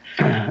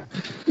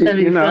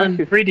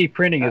 3D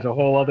printing is a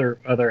whole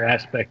other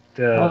aspect.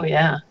 Oh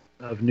yeah.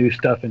 of new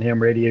stuff in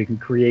ham radio. You can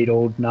create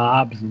old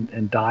knobs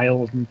and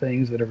dials and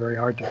things that are very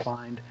hard to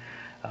find.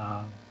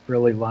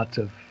 Really lots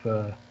of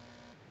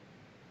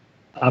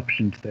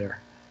options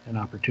there and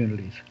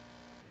opportunities.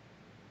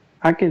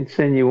 I can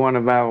send you one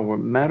of our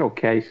metal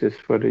cases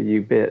for the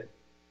U-bit.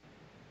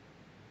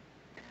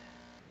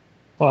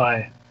 Well,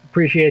 I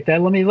appreciate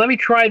that. Let me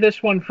try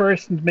this one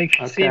first and make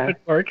sure see if it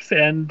works.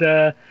 And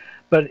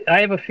but I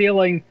have a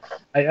feeling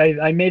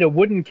I made a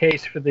wooden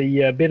case for the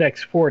BitX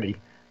 40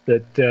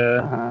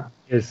 that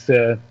is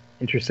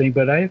interesting.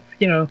 But I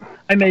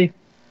may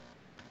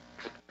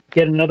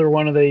get another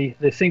one of the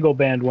single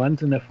band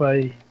ones, and if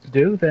I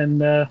do,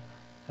 then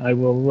I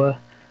will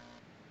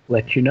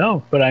let you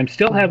know. But I'm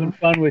still having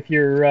fun with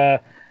your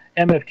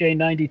MFJ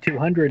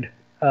 9200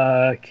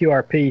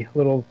 QRP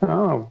little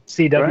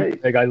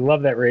CW thing. I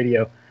love that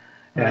radio.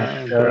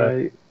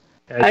 And,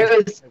 I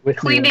was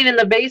cleaning in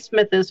the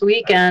basement this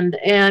weekend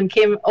and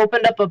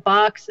opened up a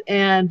box,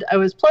 and I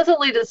was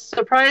pleasantly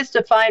surprised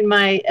to find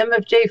my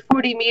MFJ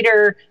 40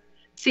 meter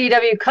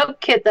CW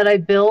Cup kit that I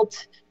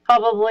built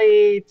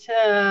probably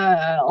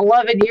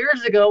 11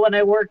 years ago when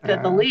I worked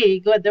at the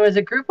league. There was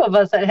a group of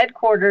us at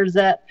headquarters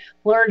that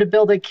learned to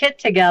build a kit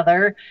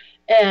together.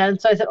 And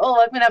so I said,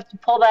 I'm going to have to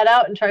pull that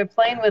out and try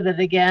playing with it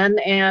again.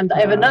 And I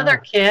have another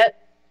kit.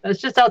 It's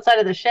just outside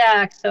of the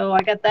shack, so I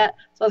got that.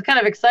 So I was kind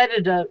of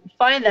excited to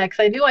find that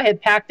because I knew I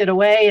had packed it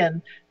away.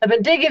 And I've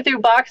been digging through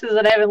boxes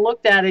that I haven't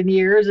looked at in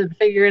years and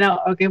figuring out,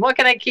 okay, what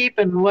can I keep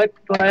and what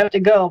do I have to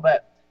go?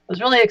 But I was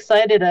really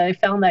excited I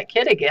found that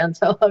kit again.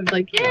 So I was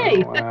like,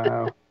 yay.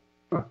 Oh,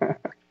 wow.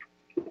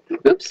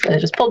 Oops, I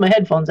just pulled my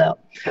headphones out.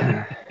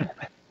 Hey,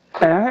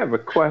 I have a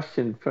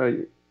question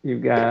for you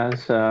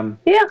guys.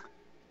 Yeah.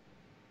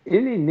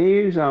 Any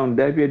news on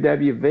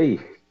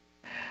WWV?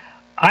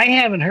 I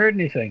haven't heard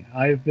anything.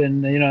 I've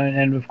been,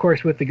 and of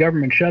course with the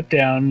government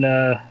shutdown,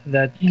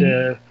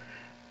 that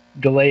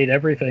delayed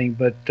everything.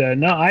 But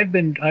no, I've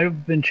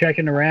been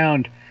checking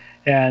around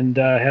and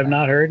have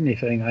not heard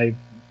anything. I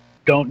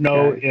don't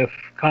know if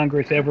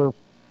Congress ever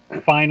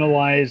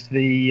finalized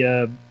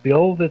the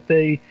bill that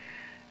they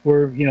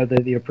were,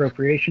 the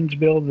appropriations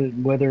bill,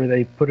 whether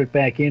they put it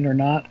back in or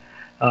not.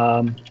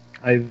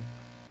 I've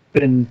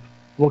been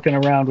looking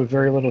around with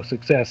very little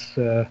success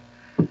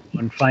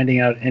on finding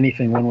out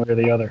anything one way or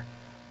the other.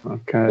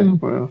 Okay,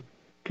 well,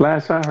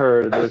 last I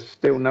heard, there's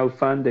still no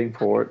funding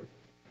for it.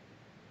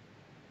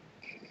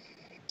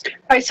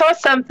 I saw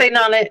something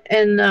on it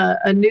in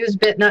a news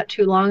bit not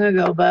too long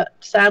ago, but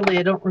sadly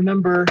I don't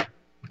remember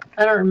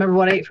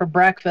what I ate for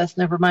breakfast,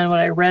 never mind what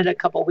I read a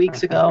couple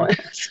weeks ago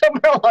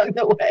somewhere along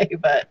the way,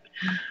 but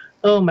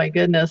oh my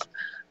goodness.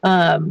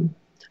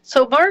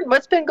 So Martin,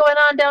 what's been going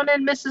on down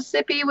in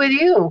Mississippi with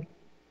you?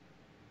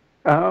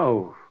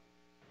 Oh,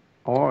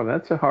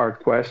 that's a hard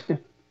question.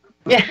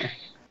 Yeah.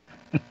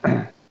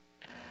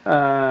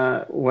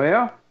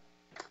 Well,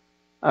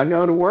 I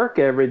go to work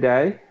every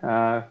day.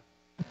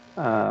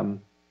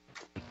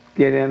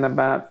 Get in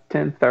about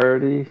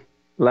 10:30,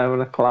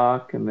 11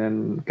 o'clock, and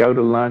then go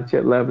to lunch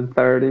at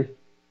 11:30,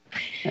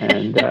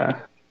 and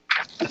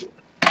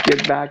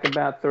get back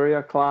about 3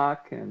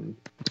 o'clock. And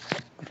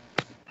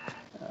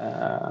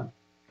well,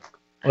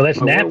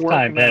 that's nap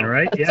time then,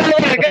 right? Yeah.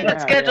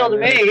 Good schedule to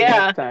me.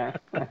 Yeah.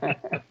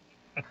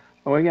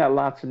 We got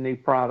lots of new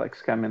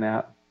products coming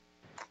out.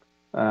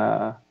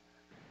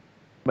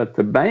 But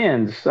the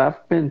bands,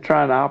 I've been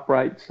trying to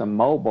operate some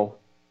mobile,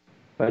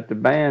 but the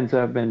bands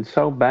have been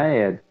so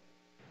bad.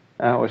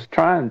 I was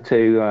trying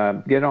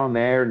to get on the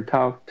air and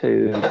talk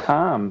to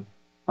Tom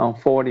on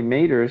 40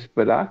 meters,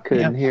 but I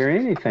couldn't hear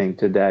anything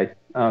today.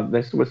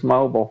 This was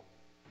mobile.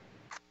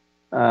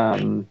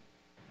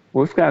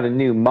 We've got a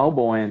new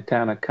mobile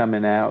antenna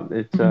coming out.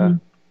 It's a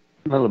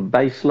little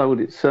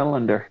base-loaded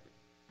cylinder,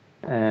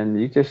 and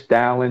you just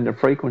dial in the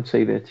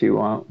frequency that you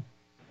want.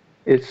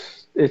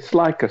 It's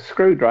like a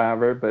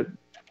screwdriver, but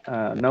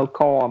no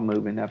coil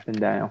moving up and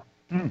down.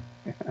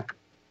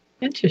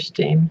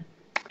 Interesting.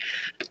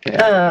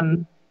 Yeah.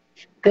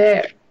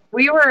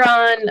 We were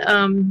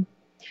on.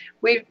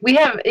 We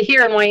have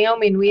here in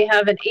Wyoming. We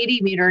have an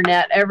 80 meter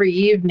net every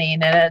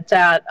evening, and it's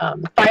at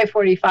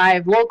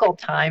 5:45 local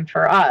time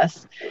for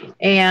us.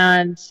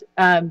 And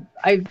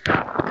I've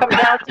come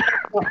down to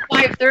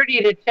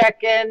 5:30 to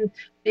check in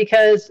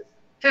because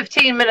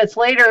 15 minutes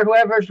later,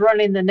 whoever's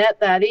running the net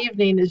that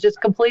evening is just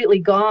completely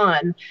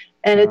gone.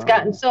 And it's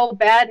gotten so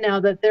bad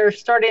now that they're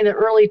starting the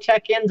early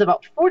check-ins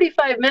about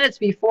 45 minutes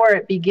before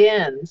it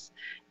begins.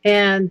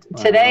 And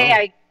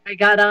today I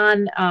got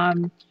on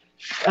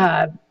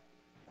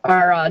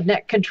our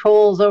net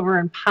controls over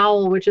in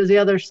Powell, which is the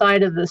other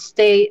side of the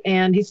state.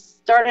 And he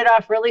started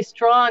off really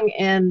strong.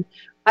 And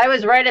I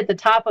was right at the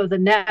top of the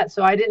net,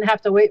 so I didn't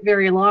have to wait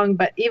very long.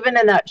 But even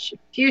in that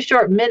few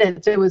short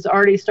minutes, it was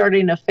already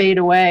starting to fade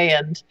away.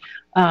 And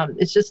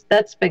it's just,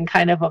 that's been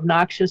kind of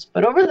obnoxious.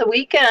 But over the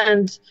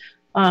weekend,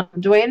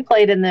 Dwayne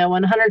played in the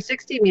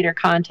 160 meter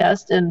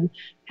contest and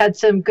had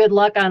some good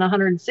luck on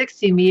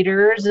 160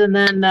 meters. And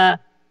then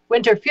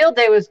Winter Field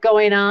Day was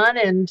going on,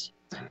 and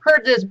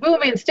heard this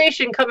booming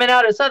station coming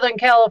out of Southern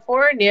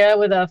California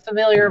with a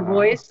familiar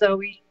voice. So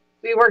we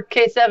worked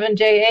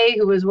K7JA,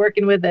 who was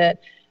working with the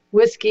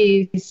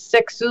Whiskey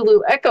 6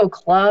 Zulu Echo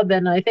Club,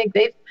 and I think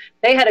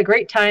they had a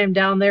great time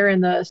down there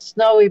in the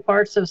snowy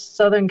parts of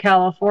Southern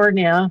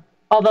California.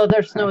 Although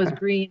their snow is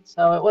green,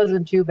 so it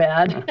wasn't too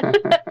bad.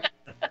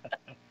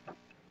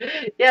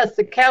 Yes,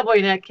 the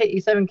Cowboy Net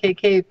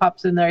KE7KK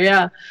pops in there,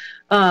 yeah.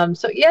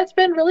 So, yeah, it's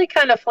been really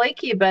kind of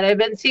flaky, but I've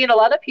been seeing a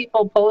lot of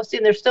people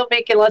posting. They're still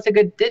making lots of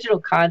good digital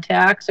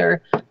contacts.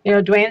 Or,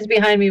 Dwayne's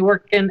behind me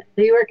working.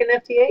 Are you working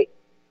FT8?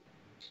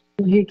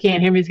 He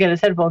can't hear me. He's got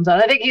his headphones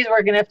on. I think he's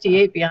working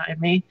FT8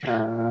 behind me,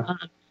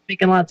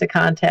 making lots of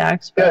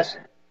contacts. But, yes.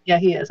 Yeah,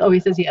 he is. Oh,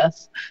 he says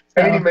yes.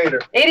 So, 80 meter.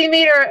 80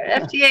 meter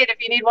FT8 if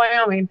you need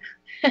Wyoming.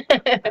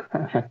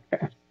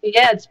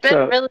 Yeah, it's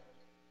been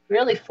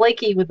really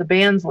flaky with the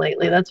bands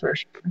lately, that's for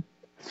sure.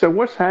 So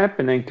what's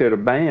happening to the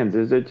bands?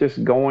 Is it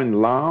just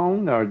going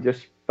long or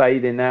just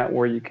fading out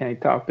where you can't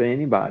talk to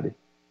anybody?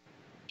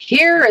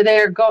 Here,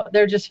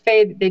 they're just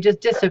fade. They just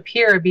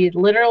disappear.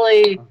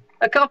 Literally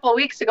a couple of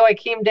weeks ago, I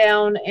came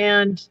down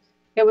and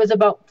it was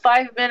about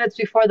 5 minutes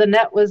before the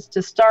net was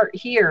to start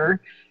here.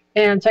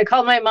 And so I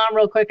called my mom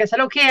real quick. I said,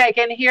 okay, I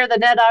can hear the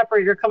net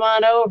operator. Come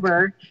on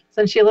over.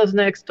 Since she lives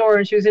next door,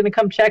 and she was going to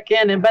come check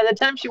in. And by the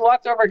time she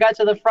walked over, got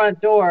to the front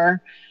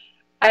door,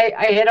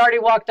 I had already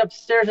walked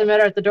upstairs and met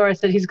her at the door. I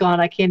said, he's gone.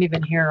 I can't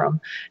even hear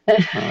him.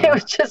 It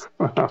was just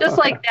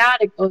like that.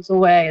 It goes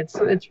away.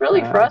 It's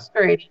really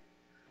frustrating.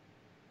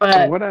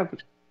 But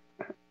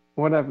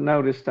what I've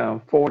noticed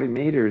on 40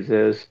 meters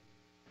is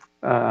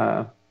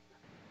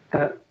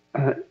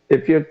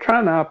if you're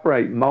trying to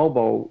operate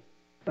mobile,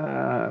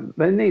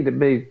 they need to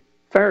be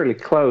fairly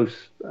close.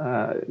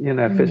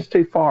 If it's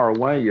too far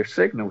away, your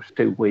signal's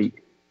too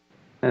weak.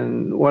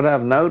 And what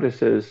I've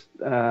noticed is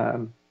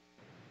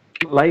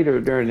later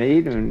during the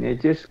evening,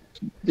 it just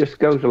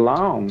goes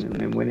along.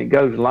 And when it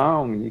goes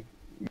along, you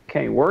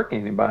can't work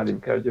anybody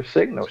because your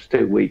signal's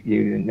too weak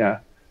using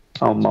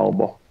on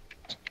mobile.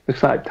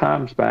 Looks like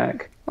Tom's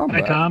back.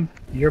 Hi, Tom.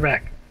 You're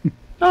back.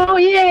 Oh,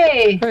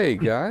 yay. Hey,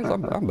 guys.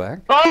 I'm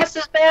back. Boss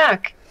is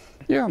back.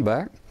 Yeah, I'm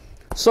back.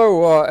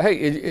 So,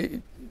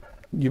 hey,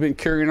 you've been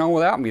carrying on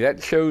without me.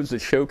 That shows the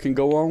show can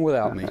go on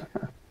without me.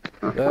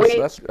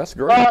 That's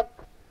great. Well,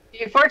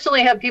 you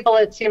fortunately have people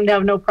that seem to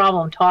have no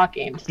problem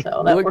talking,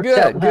 so that works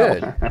out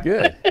well.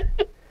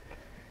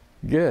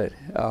 Good.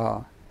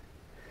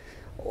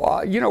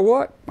 Well, you know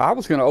what? I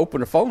was going to open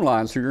the phone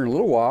lines here in a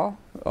little while.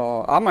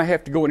 I might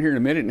have to go in here in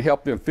a minute and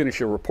help them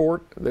finish a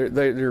report.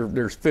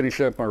 They're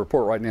finishing up my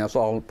report right now,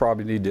 so I'll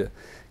probably need to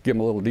give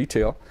them a little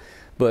detail.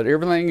 But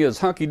everything is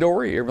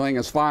hunky-dory. Everything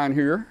is fine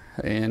here.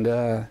 And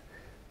it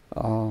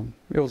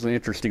was an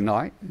interesting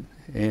night.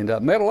 And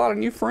met a lot of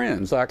new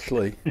friends,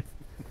 actually.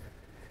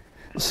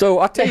 So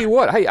I tell you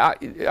what, hey,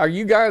 are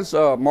you guys,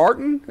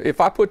 Martin, if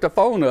I put the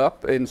phone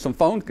up and some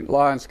phone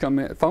calls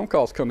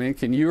come in,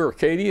 can you or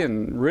Katie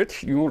and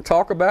Rich, you want to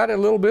talk about it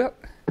a little bit?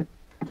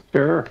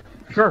 Sure.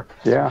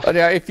 Yeah.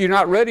 If you're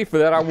not ready for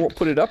that, I won't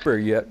put it up there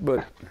yet,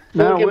 but.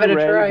 No, we're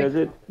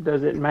ready.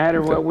 Does it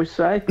matter what we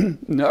say?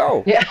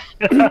 No. Yeah.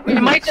 We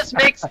might just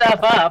make stuff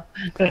up.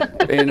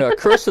 And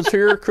Chris is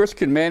here. Chris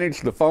can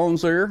manage the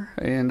phones there.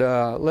 And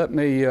let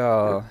me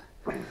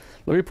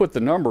put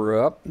the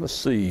number up. Let's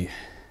see.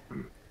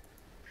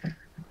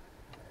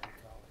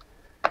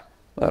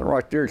 That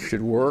right there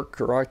should work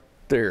right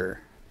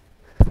there.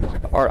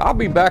 All right, I'll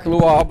be back in a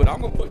little while, but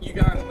I'm going to put you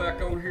guys back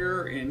on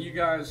here, and you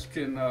guys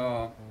can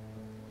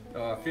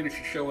finish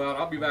the show out.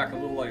 I'll be back a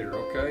little later,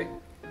 okay?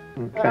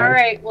 All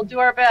right, we'll do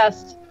our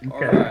best.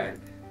 Okay. All right.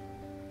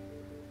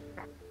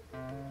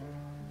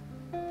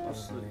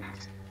 Let's see.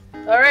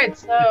 All right,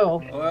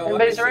 so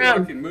everybody's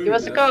around. Give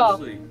us a call.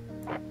 Maybe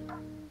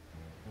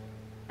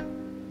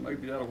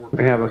that'll work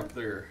better up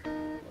there.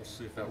 Let's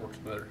see if that works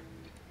better.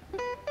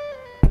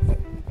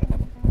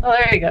 Oh,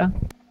 there you go.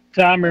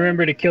 Tom,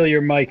 remember to kill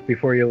your mic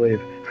before you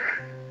leave.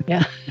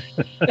 Yeah.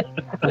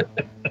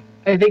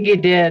 I think he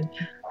did.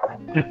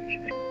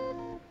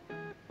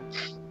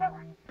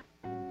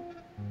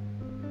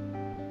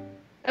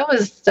 That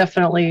was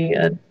definitely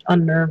an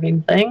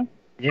unnerving thing.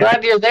 Yeah.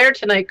 Glad you're there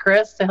tonight,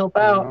 Chris, to help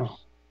out.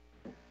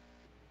 I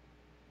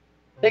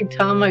think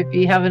Tom might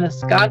be having a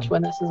scotch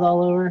when this is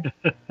all over.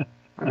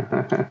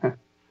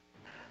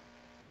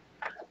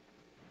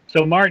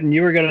 So, Martin,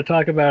 you were going to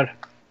talk about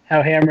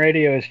how ham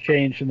radio has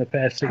changed in the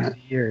past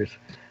 60 years.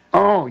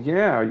 Oh,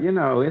 yeah.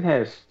 It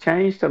has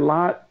changed a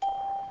lot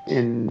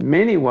in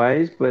many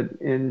ways, but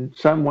in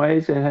some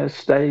ways it has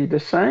stayed the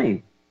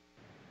same.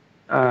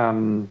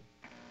 The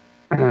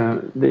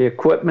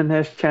equipment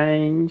has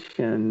changed,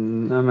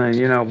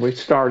 and we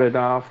started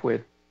off with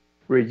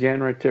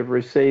regenerative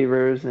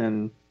receivers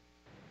and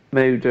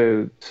moved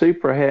to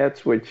superhets,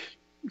 which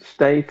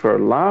stayed for a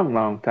long,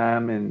 long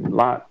time in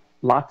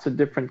lots of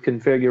different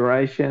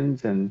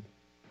configurations, and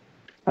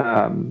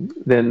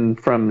then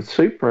from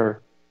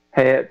superhets,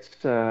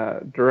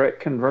 direct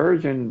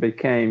conversion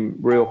became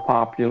real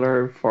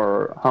popular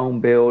for home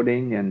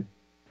building, and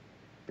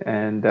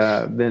And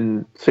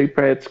then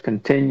Superheads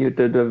continued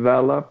to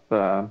develop.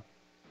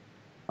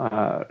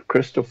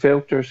 Crystal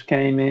filters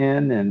came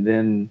in, and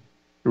then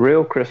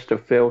real crystal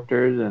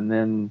filters, and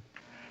then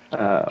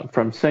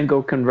from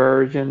single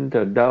conversion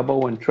to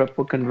double and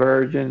triple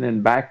conversion,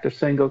 and back to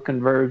single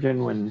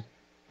conversion when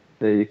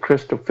the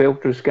crystal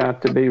filters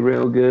got to be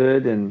real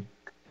good, and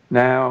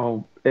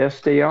now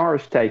SDR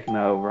is taking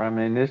over. I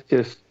mean, it's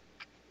just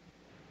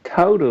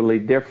totally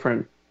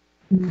different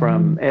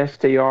from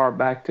SDR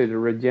back to the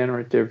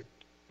regenerative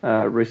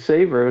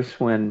receivers,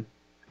 when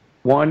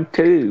one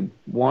tube,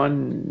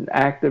 one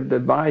active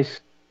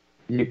device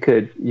you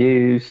could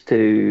use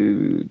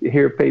to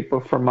hear people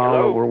from all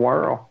over the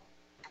world.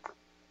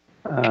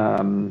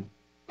 I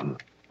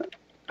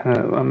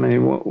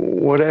mean,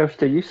 what else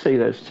do you see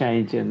that's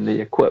changing the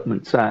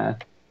equipment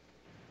side?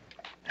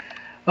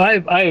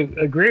 I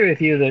agree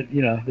with you that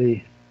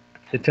the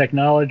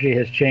technology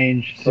has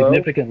changed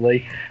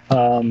significantly.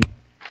 From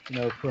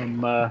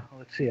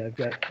let's see, I've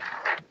got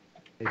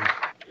a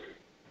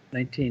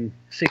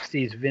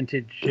 1960s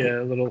vintage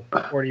little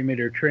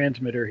 40-meter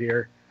transmitter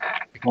here.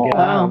 I can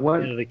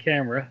get into the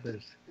camera.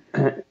 Is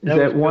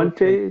that one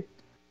tube?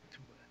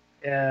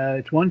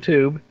 It's one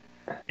tube.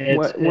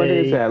 What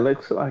is that?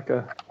 Looks like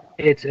a.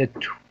 It's a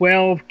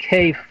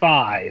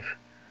 12K5.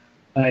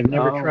 I've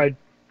never tried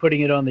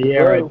putting it on the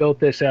air. I built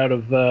this out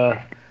of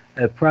a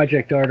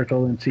project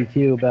article in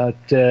CQ about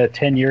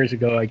 10 years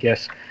ago, I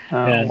guess.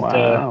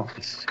 Wow.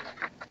 It's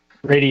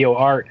radio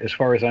art as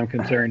far as I'm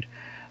concerned.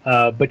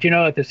 But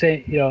at the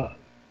same,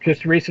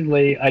 just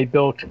recently I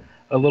built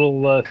a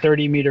little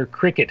 30-meter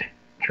cricket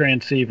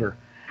transceiver,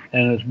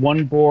 and it's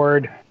one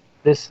board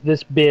this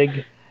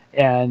big,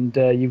 and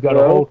you've got a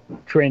whole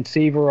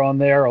transceiver on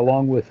there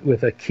along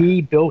with a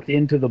key built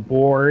into the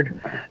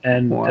board,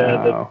 and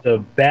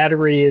the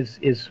battery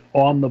is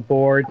on the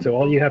board, so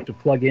all you have to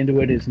plug into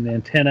it is an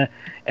antenna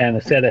and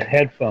a set of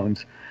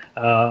headphones.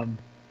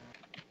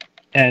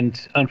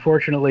 And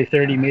unfortunately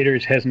 30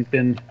 meters hasn't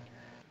been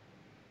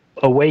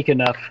awake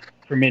enough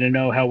for me to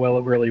know how well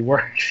it really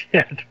works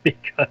yet,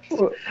 because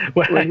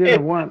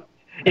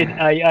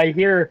I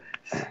hear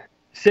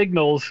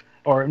signals,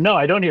 or no,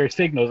 I don't hear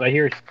signals, I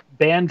hear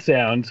band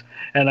sounds,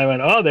 and I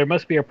went, there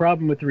must be a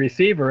problem with the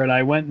receiver, and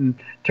I went and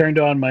turned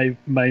on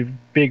my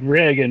big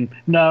rig, and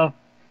no,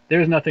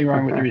 there's nothing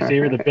wrong with the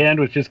receiver. The band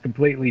was just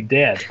completely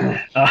dead.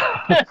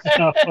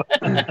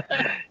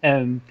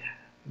 And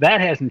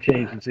that hasn't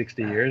changed in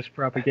 60 years,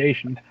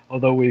 propagation,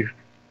 although we've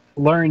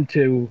learned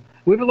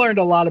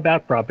a lot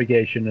about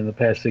propagation in the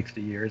past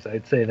 60 years.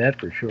 I'd say that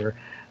for sure.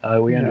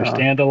 We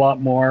understand a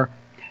lot more,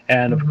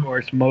 and of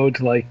course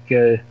modes like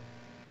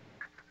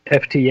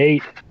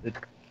FT8 that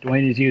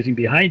Dwayne is using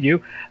behind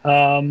you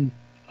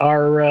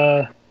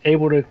are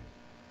able to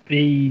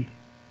be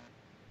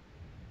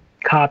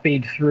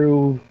copied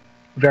through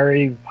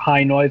very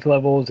high noise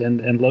levels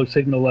and low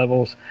signal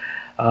levels,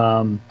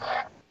 and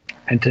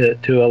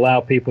to allow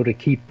people to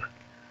keep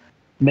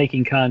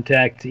making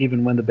contact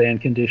even when the band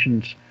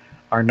conditions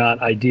are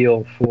not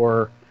ideal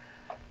for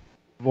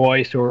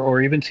voice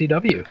or even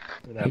CW,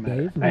 for that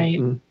matter. Right.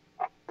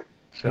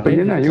 So, but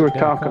you were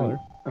talking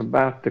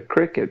about the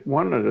cricket.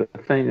 One of the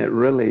things that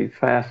really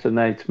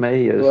fascinates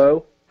me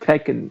is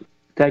taking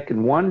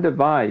one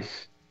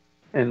device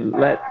and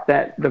let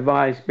that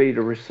device be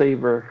the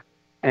receiver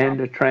and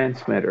the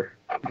transmitter.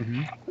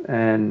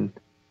 And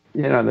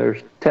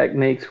there's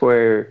techniques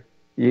where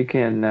you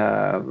can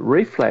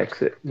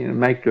reflex it,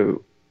 make the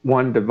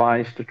one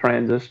device, the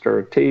transistor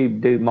or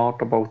tube, do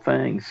multiple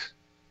things,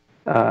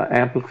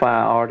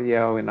 amplify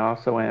audio and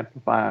also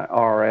amplify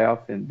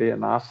RF and be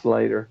an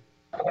oscillator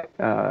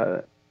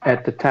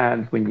at the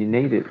times when you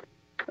need it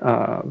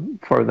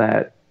for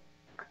that.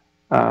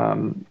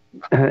 One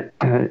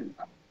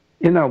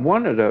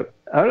of the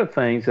other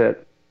things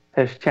that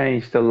has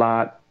changed a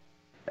lot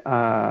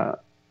are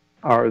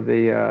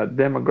the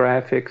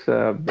demographics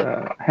of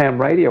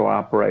ham radio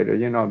operator.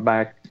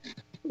 Back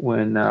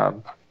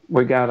when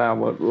we got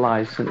our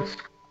license,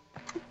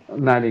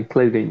 not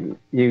including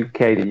you,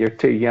 Katie, you're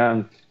too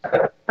young.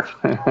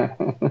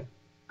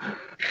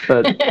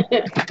 But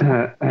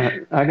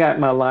I got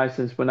my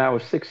license when I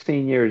was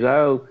 16 years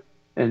old,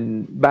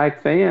 and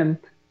back then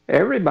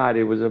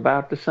everybody was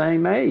about the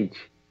same age.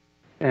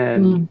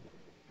 And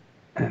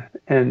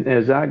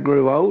as I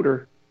grew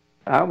older,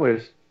 I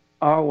was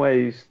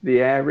always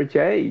the average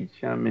age.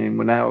 I mean,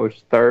 when I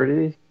was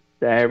 30,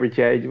 the average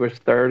age was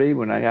 30.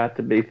 When I got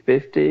to be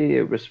 50,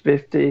 it was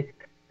 50.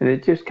 And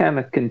it just kind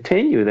of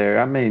continued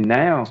there. I mean,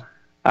 now,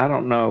 I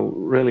don't know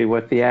really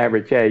what the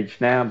average age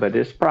now, but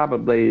it's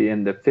probably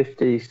in the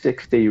 50,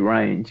 60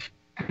 range.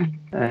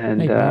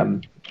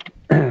 And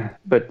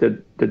but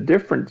the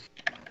difference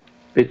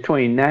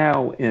between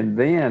now and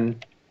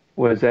then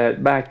was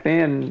that back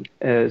then,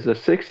 as a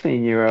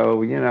 16-year-old,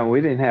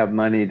 we didn't have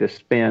money to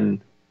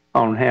spend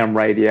on ham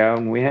radio,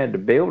 and we had to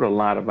build a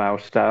lot of our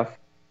stuff.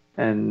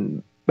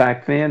 And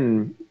back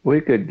then,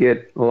 we could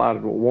get a lot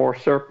of war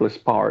surplus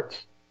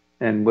parts,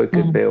 and we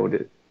could build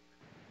it.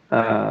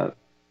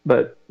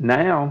 But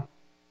now,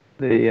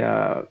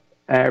 the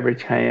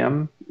average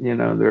ham. You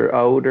know, they're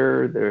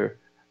older,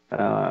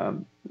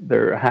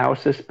 their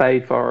house is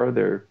paid for,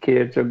 their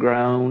kids are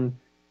grown.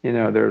 You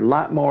know, they're a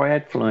lot more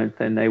affluent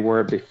than they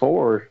were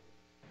before.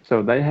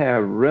 So they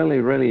have really,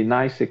 really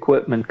nice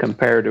equipment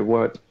compared to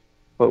what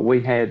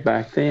we had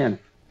back then.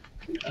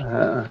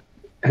 I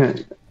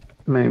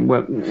mean,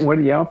 what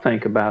do y'all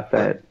think about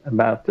that,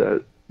 about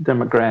the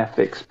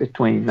demographics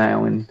between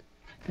now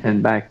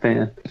and back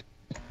then?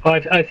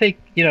 Well, I think,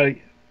 you know,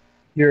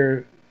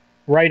 you're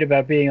right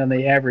about being on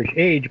the average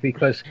age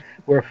because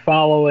we're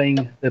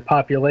following the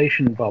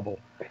population bubble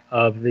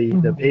of the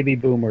baby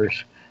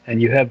boomers,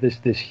 and you have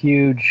this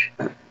huge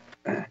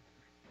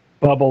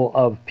bubble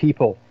of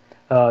people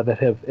that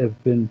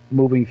have been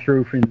moving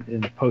through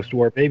in the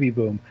post-war baby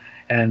boom,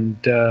 and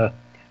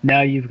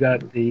now you've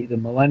got the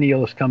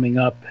millennials coming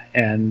up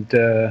and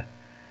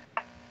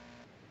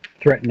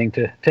threatening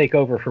to take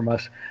over from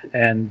us,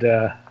 and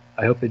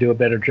I hope they do a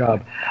better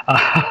job.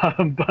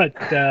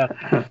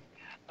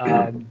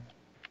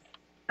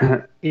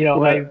 You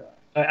know,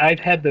 I've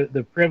had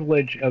the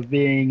privilege of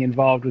being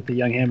involved with the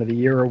Young Ham of the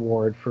Year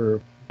Award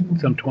for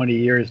some 20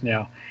 years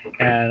now,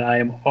 and I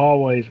am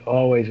always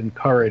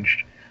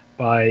encouraged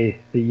by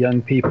the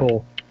young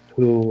people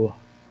who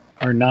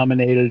are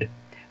nominated,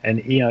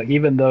 and you know,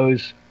 even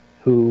those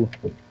who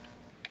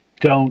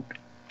don't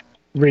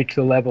reach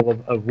the level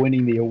of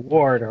winning the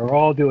award are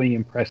all doing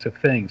impressive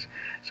things.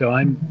 So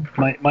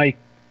my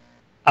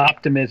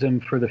optimism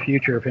for the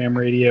future of ham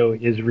radio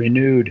is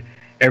renewed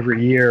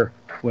every year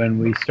when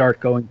we start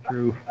going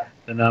through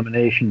the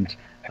nominations.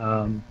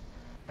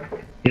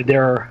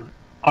 There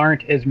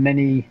aren't as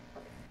many,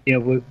 you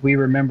know, we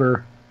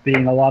remember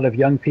being a lot of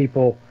young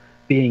people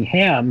being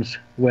hams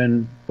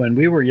when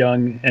we were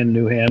young and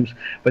knew hams,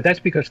 but that's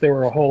because there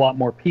were a whole lot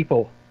more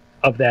people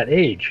of that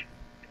age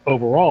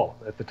overall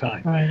at the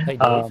time. Right.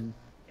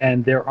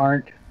 And there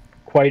aren't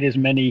quite as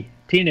many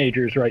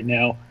teenagers right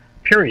now,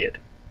 period.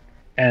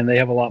 And they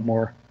have a lot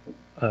more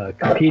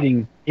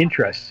competing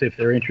interests if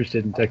they're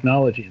interested in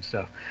technology and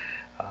stuff.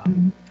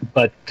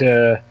 But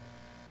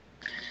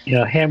you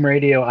know, ham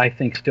radio, I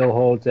think, still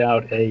holds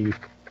out a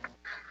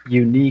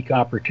unique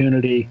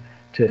opportunity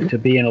to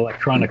be an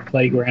electronic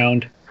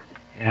playground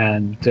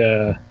and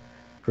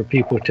for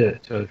people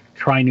to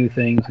try new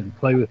things and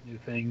play with new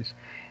things.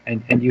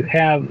 And you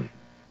have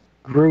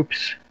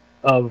groups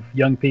of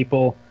young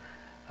people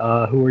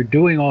who are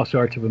doing all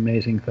sorts of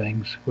amazing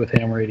things with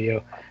ham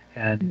radio,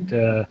 and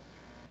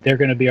they're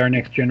going to be our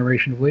next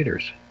generation of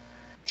leaders.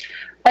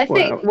 I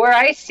think where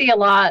I see a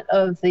lot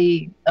of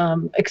the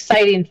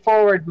exciting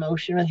forward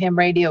motion with ham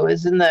radio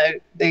is in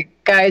the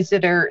guys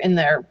that are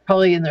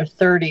probably in their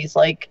 30s,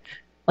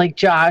 like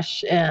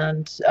Josh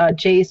and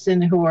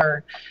Jason, who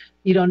are,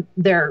 you know,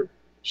 they're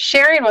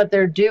sharing what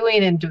they're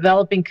doing and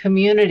developing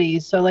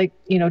communities. So like,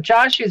 you know,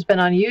 Josh, who's been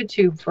on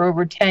YouTube for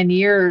over 10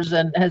 years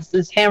and has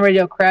this ham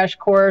radio crash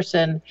course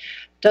and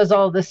does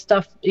all this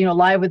stuff, you know,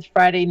 live with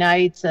Friday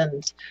nights.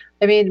 And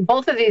I mean,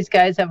 both of these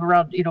guys have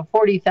around, you know,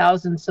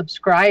 40,000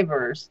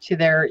 subscribers to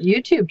their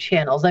YouTube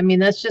channels. I mean,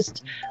 that's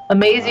just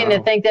amazing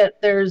to think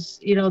that there's,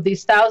 you know,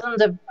 these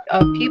thousands of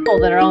people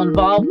that are all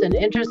involved and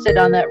interested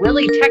on that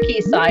really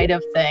techie side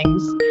of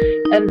things.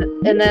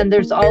 And then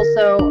there's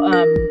also,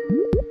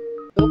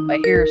 I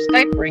hear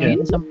Skype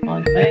ringing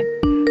someone. Okay?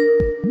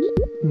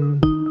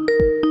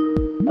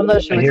 I'm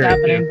not sure what's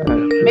happening. But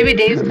maybe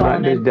Dave's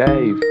calling in.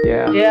 Dave,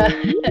 yeah. Yeah.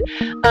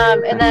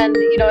 And then,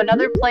 you know,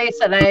 another place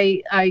that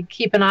I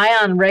keep an eye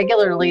on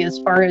regularly as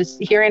far as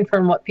hearing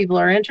from what people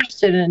are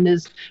interested in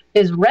is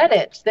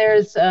Reddit.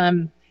 There's,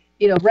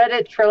 you know,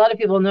 Reddit, for a lot of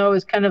people know,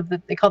 is kind of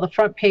they call the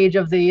front page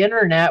of the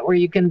internet, where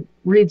you can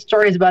read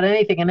stories about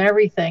anything and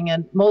everything,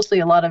 and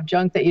mostly a lot of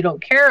junk that you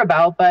don't care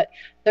about. But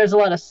there's a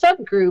lot of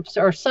subgroups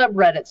or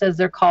subreddits, as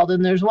they're called,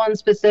 and there's one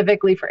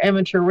specifically for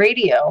amateur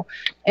radio.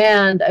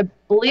 And I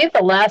believe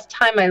the last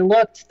time I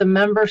looked, the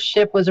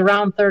membership was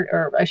around 30,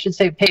 or I should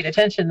say paid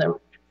attention, there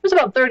was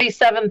about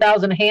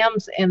 37,000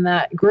 hams in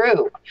that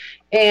group.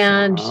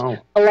 And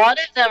a lot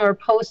of them are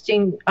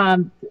posting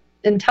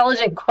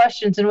intelligent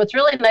questions. And what's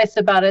really nice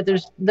about it,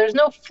 there's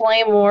no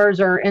flame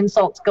wars or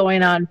insults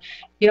going on.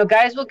 You know,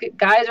 guys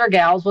or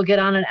gals will get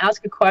on and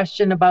ask a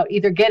question about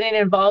either getting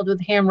involved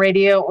with ham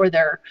radio, or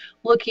they're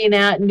looking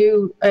at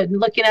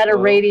a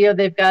radio.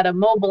 They've got a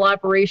mobile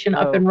operation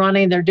up and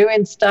running. They're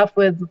doing stuff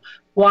with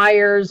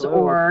wires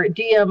or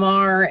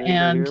DMR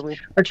and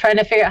are trying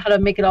to figure out how to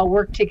make it all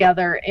work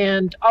together.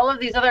 And all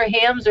of these other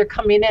hams are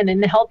coming in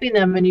and helping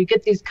them, and you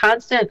get these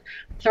constant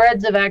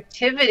threads of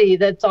activity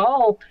that's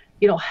all,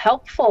 you know,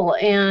 helpful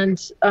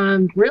and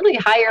really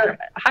higher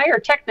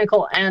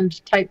technical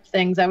end type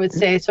things, I would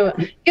say. So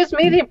it gives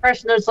me the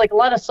impression there's like a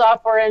lot of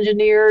software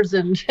engineers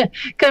and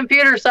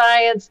computer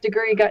science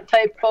degree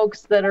type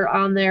folks that are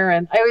on there.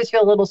 And I always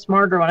feel a little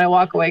smarter when I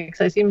walk away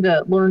because I seem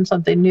to learn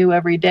something new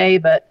every day.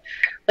 But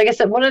like I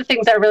said, one of the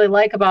things I really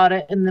like about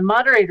it, and the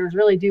moderators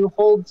really do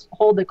hold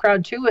the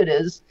crowd to it,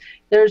 is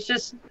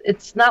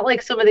it's not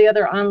like some of the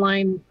other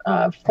online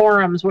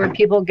forums where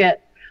people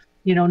get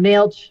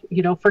nailed,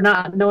 for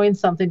not knowing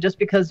something just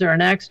because they're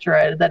an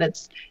extra, that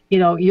it's,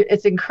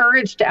 it's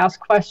encouraged to ask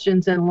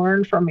questions and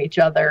learn from each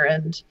other.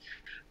 And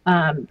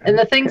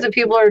the things that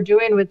people are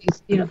doing with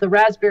these, the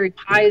Raspberry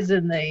Pis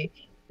and the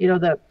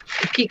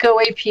Pico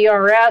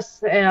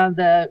APRS and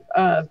the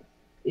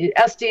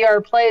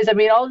SDR plays. I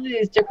mean, all of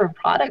these different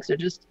products are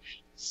just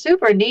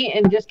super neat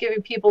and just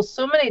giving people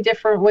so many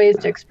different ways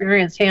to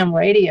experience ham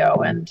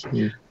radio. And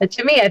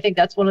to me, I think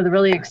that's one of the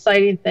really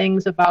exciting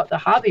things about the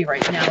hobby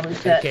right now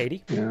is that.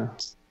 Katie?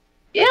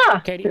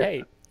 Yeah. Katie,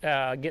 hey,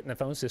 getting the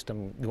phone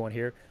system going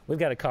here. We've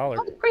got a caller.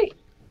 Oh, great.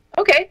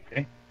 Okay.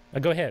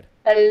 Go ahead.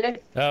 Hello.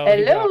 Oh,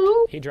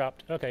 Hello. He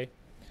dropped. Okay.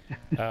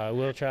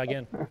 We'll try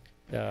again.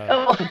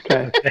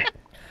 Okay.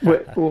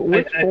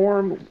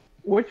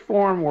 Which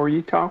forum were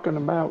you talking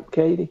about,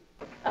 Katie?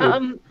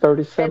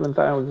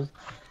 37,000.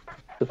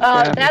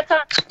 That's on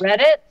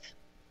Reddit.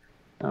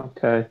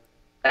 Okay.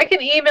 I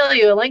can email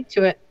you a link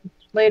to it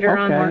later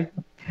on. Mark.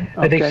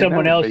 I think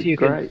someone else you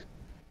can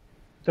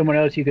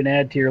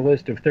add to your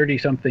list of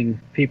 30-something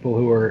people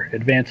who are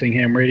advancing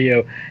ham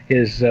radio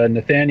is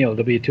Nathaniel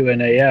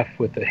W2NAF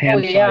with the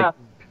ham site,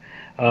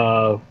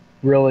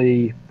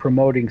 really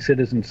promoting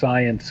citizen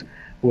science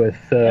with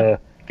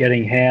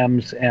getting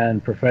hams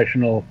and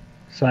professional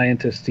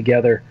scientists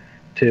together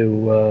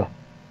to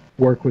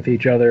work with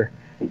each other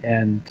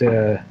and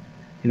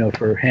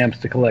for hams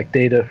to collect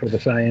data for the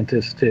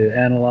scientists to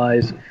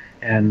analyze,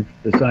 and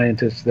the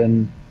scientists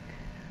then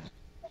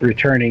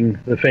returning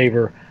the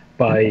favor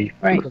by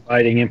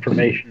providing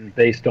information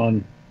based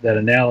on that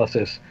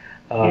analysis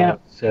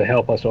to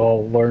help us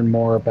all learn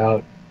more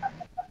about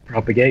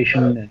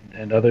propagation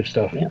and other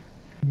stuff.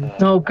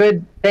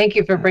 Good. Thank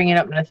you for bringing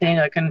up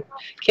Nathaniel. I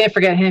can't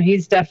forget him.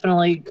 He's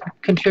definitely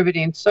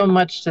contributing so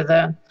much to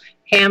the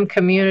ham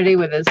community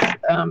with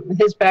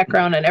his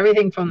background, and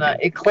everything from the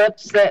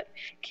eclipse that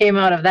came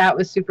out of that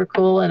was super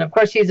cool. And of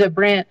course, he's a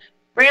brand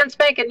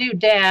spanking new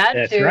dad.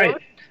 That's too. Right.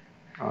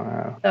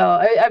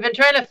 So I've been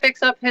trying to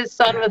fix up his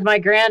son with my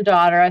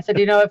granddaughter. I said,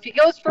 if he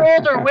goes for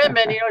older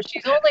women,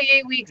 she's only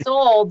 8 weeks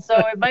old, so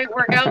it might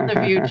work out in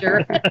the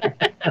future.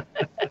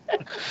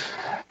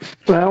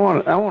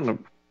 Well, I want to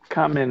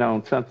comment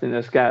on something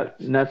that's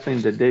got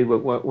nothing to do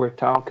with what we're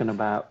talking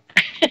about.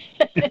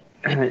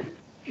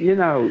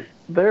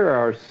 There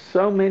are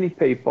so many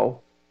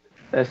people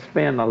that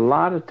spend a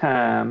lot of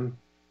time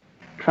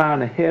trying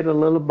to hit a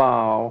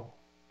little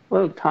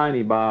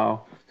tiny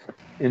ball,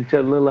 into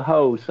a little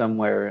hole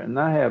somewhere, and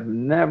I have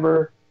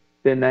never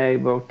been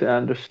able to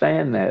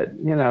understand that.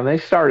 They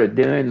started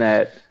doing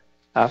that,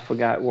 I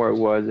forgot where it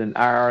was, in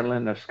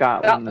Ireland or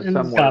Scotland or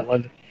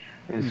somewhere.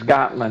 In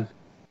Scotland,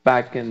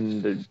 back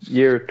in the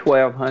year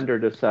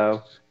 1200 or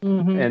so.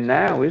 And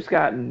now it's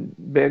gotten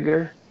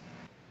bigger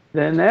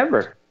than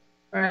ever.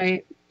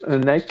 Right.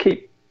 And they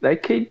keep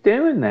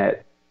doing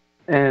that.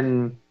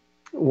 And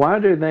why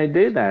do they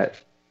do that?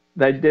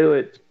 They do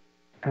it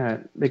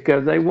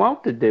because they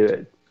want to do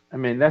it. I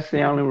mean, that's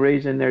the only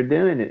reason they're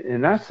doing it.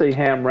 And I see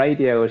ham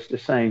radio as the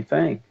same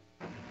thing.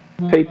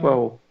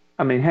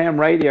 Ham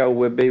radio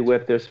would be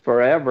with us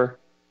forever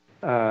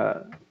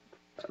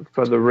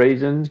for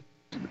the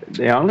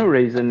only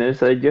reason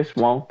is they just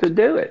want to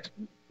do it,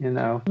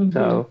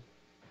 So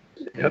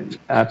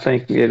I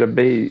think it'll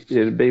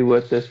be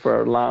with us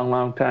for a long,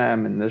 long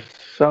time. And there's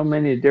so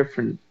many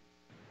different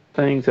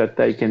things that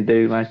they can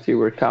do, like you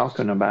were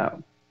talking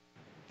about.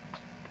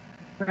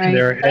 Right.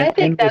 There are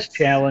endless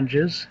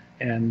challenges.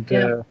 And,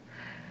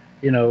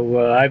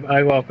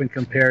 I've often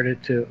compared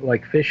it to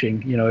like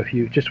fishing. If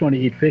you just want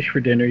to eat fish for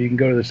dinner, you can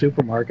go to the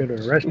supermarket or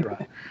a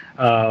restaurant.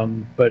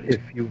 But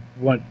if you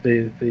want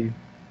the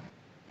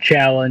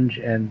challenge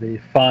and the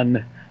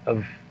fun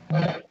of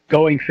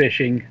going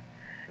fishing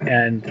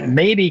and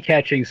maybe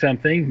catching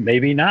something,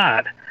 maybe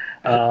not,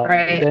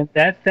 then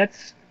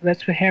that's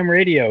for ham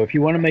radio. If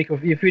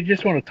you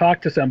just want to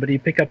talk to somebody,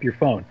 pick up your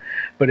phone.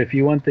 But if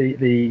you want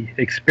the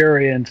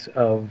experience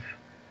of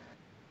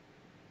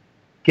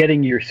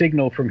getting your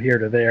signal from here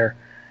to there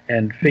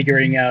and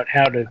figuring out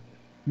how to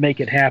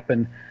make it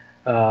happen,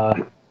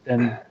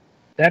 then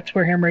that's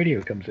where ham radio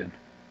comes in.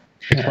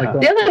 The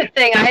other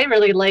thing I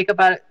really like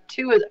about it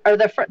too are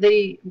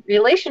the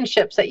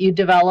relationships that you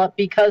develop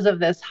because of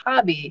this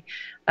hobby.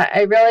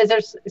 I realize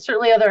there's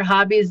certainly other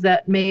hobbies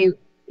that may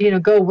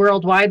go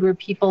worldwide where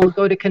people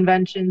go to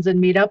conventions and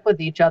meet up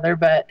with each other,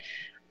 but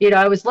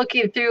I was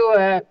looking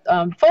through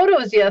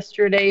photos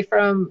yesterday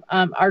from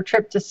our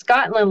trip to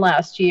Scotland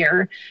last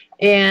year.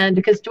 And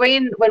because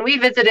Dwayne, when we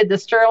visited the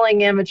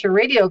Sterling Amateur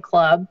Radio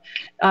Club,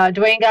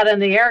 Dwayne got in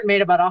the air and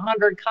made about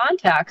 100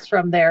 contacts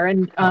from there.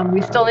 And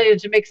we still needed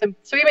to make so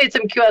we made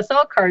some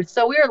QSL cards.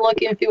 So we were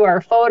looking through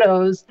our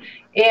photos.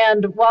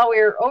 And while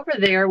we were over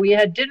there, we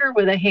had dinner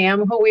with a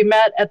ham who we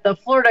met at the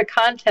Florida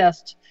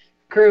Contest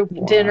Group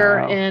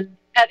dinner at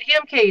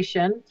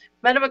Hamcation.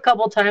 Met him a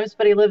couple times,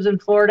 but he lives in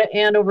Florida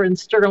and over in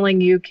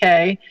Stirling,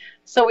 UK.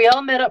 So we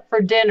all met up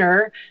for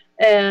dinner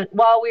and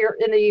while we were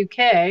in the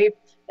UK.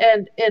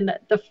 and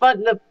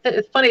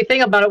the funny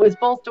thing about it was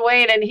both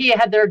Dwayne and he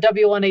had their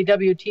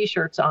W1AW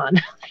T-shirts on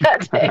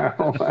that day.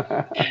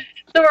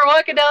 So we're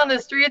walking down the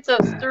streets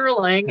of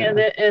Stirling and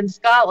in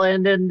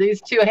Scotland, and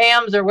these two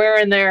hams are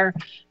wearing their,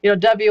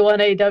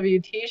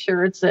 W1AW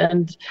T-shirts,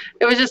 and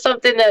it was just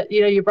something that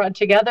you brought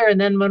together.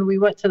 And then when we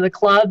went to the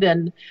club,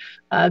 and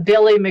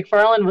Billy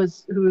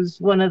McFarland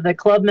who's one of the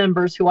club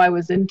members who I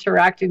was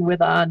interacting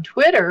with on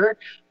Twitter,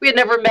 we had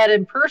never met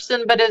in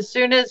person, but as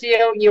soon as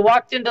you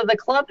walked into the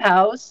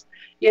clubhouse,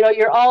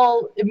 you're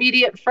all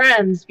immediate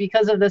friends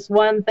because of this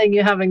one thing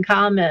you have in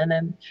common.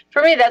 And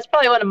for me, that's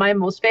probably one of my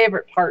most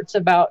favorite parts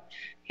about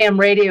ham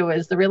radio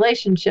is the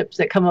relationships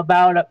that come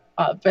about it,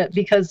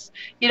 because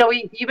you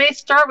may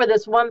start with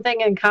this one thing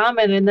in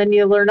common, and then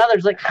you learn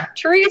others, like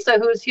Teresa,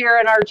 who's here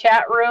in our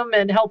chat room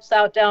and helps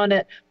out down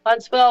at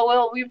Huntsville.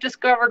 Well, we've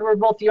discovered we're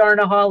both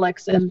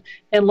yarnaholics and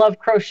love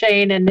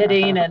crocheting and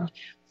knitting, and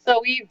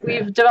so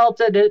we've developed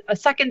a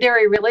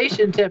secondary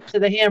relationship to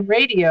the ham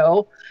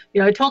radio.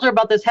 I told her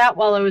about this hat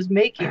while I was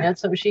making it,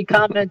 so she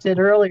commented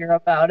earlier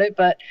about it.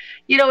 But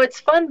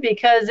it's fun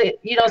because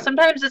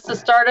sometimes it's the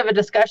start of a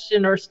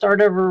discussion or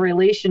start of a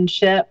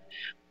relationship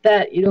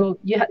that you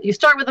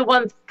start with the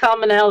one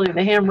commonality,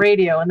 the ham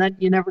radio, and then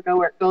you never know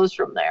where it goes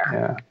from there.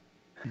 Yeah.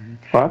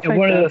 Well, I think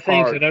one of the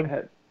things that I've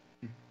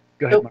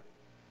go ahead,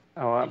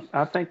 Mark.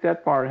 I think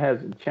that part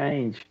hasn't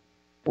changed,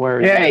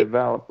 where you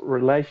develop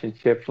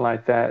relationships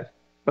like that.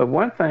 But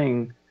one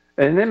thing,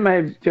 and it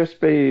may just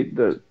be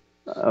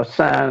a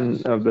sign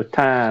of the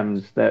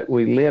times that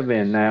we live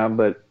in now,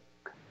 but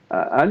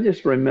I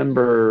just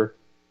remember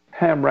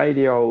ham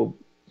radio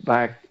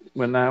back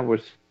when I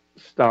was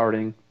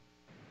starting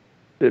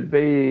to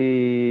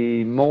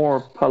be more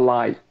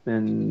polite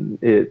than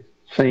it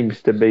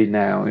seems to be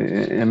now.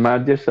 Am I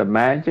just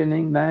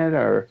imagining that,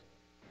 or?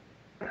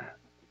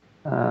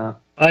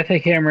 I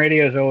think ham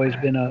radio has always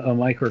been a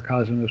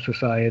microcosm of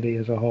society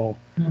as a whole.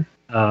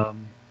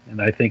 And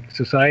I think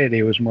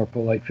society was more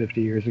polite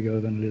 50 years ago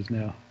than it is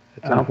now.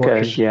 It's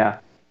unfortunate. Yeah.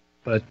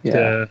 But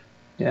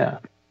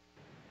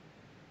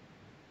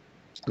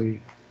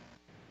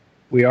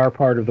we are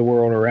part of the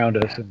world around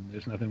us, and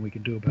there's nothing we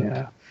can do about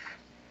it.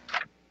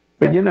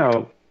 But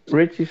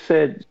Rich, you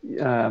said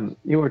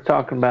you were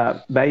talking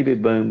about baby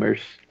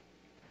boomers.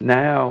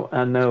 Now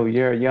I know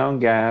you're a young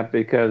guy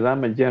because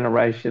I'm a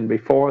generation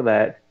before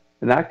that,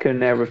 and I could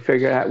never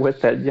figure out what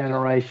that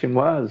generation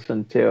was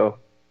until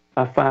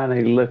I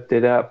finally looked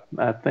it up.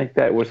 I think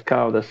that was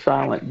called the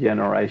silent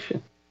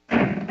generation.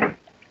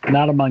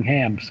 Not among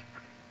hams.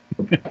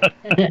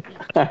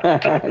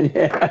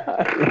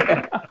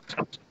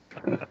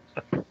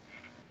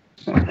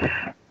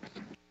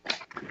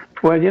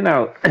 Well,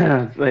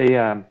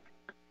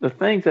 the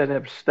things that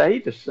have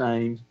stayed the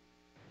same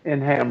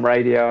in ham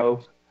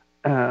radio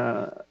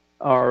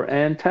are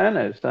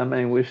antennas. I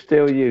mean, we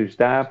still use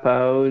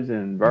dipos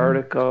and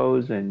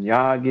verticals and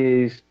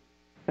Yagis.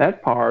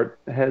 That part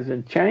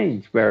hasn't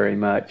changed very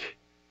much.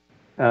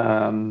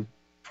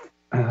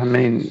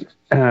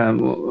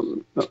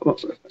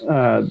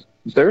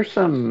 There's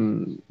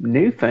some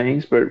new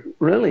things, but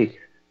really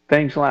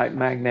things like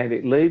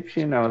magnetic loops,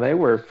 they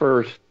were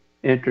first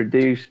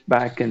introduced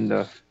back in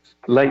the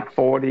late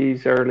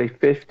 40s, early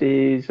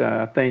 50s.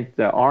 I think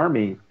the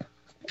Army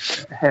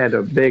had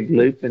a big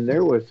loop, and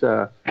there was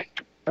a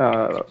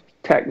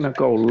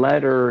technical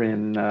letter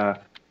in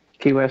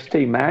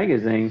QST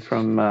magazine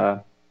from, I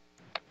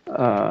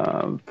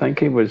think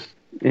he was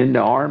in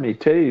the Army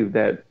too,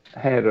 that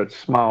had a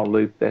small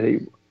loop that he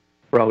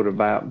wrote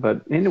about.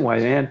 But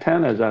anyway,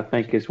 antennas, I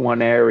think, is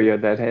one area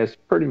that has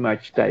pretty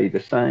much stayed the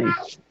same.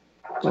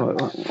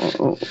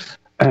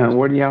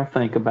 What do y'all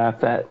think about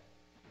that?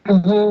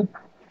 One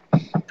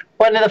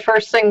of the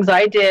first things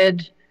I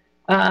did,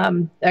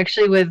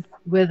 actually with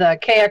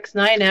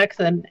KX9X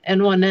and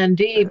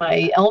N1ND,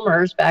 my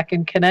Elmers back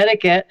in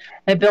Connecticut,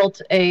 I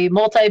built a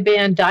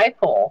multi-band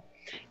dipole.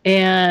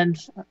 And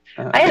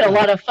I had a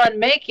lot of fun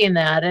making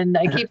that, and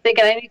I keep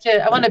thinking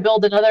I want to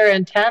build another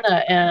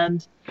antenna.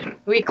 And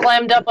we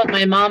climbed up on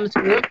my mom's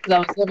roof because I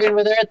was living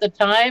with her at the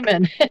time,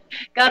 and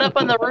got up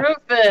on the roof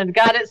and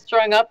got it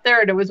strung up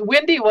there. And it was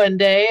windy one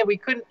day.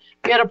 We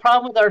had a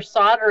problem with our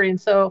soldering,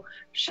 so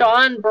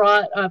Sean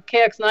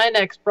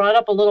KX9X brought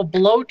up a little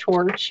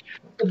blowtorch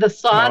with the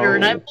solder,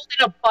 and I'm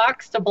holding a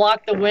box to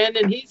block the wind,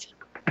 and he's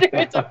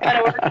doing some kind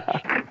of work.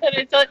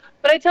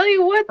 But I tell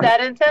you what, that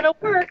antenna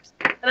works.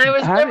 And I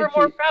was never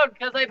more proud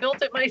because I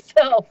built it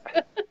myself.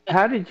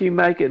 How did you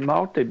make it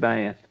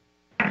multi-band?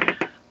 I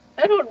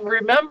don't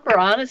remember,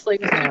 honestly.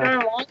 It was too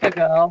darn long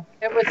ago.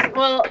 There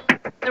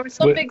was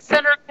some big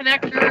center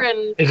connector.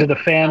 And is it a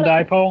fan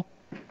dipole?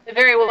 It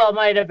very well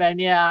might have been,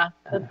 yeah.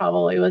 That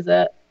probably was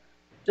it.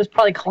 Just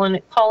probably calling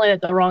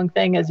it the wrong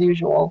thing as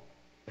usual.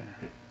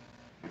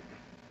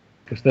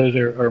 Because those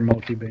are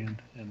multi-band.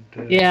 And,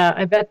 yeah,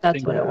 I bet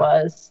that's what it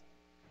was.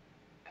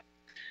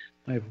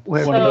 I have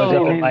one of those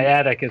up in my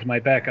attic as my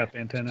backup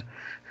antenna.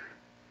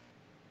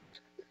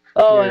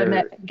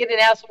 And getting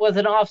asked was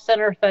an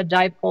off-center fed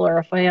dipole or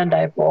a fan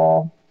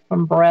dipole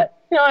from Brett.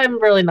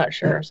 I'm really not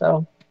sure.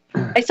 So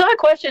I saw a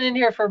question in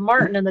here for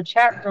Martin in the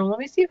chat room. Let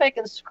me see if I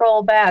can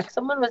scroll back.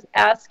 Someone was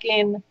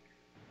asking,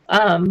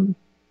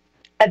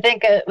 I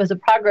think it was a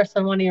progress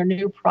on one of your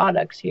new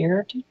products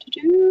here.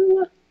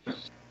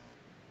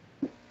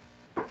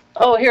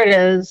 Oh, here it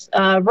is.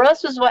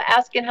 Russ was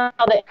asking how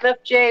the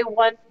MFJ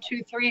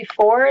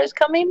 1234 is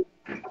coming.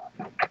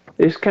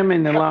 It's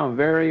coming along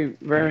very,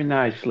 very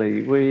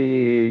nicely.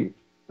 We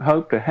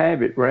hope to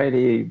have it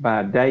ready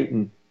by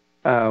Dayton.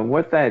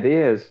 What that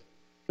is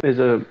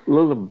a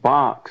little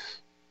box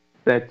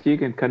that you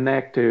can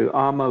connect to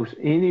almost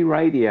any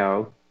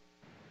radio,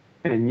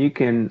 and you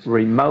can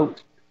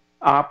remote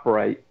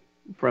operate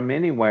from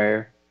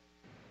anywhere.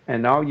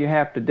 And all you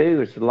have to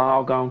do is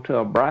log on to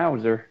a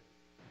browser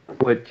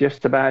with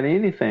just about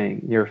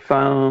anything, your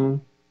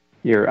phone,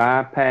 your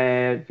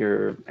iPad,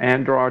 your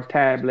Android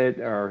tablet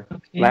or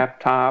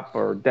laptop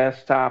or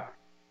desktop,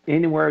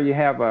 anywhere you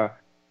have a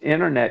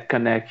internet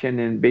connection,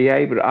 and be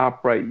able to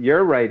operate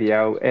your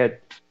radio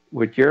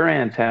with your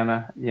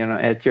antenna,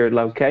 at your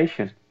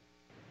location.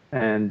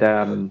 And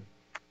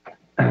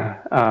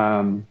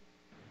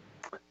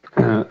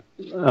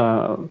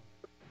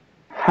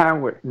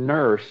Howard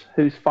Nurse,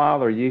 whose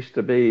father used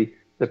to be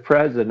the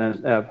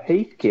president of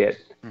Heathkit,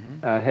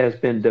 has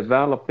been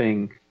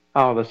developing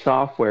all the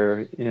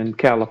software in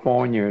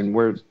California, and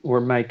we're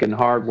making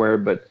hardware,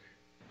 but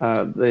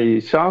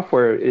the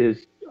software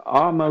is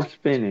almost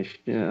finished.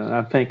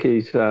 I think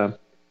he's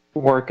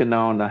working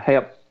on the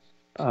help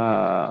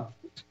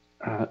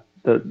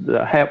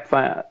the help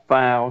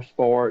files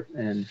for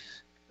it,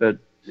 but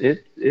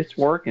it's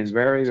working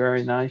very,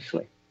 very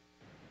nicely.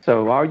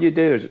 So all you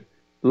do is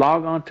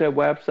log on to a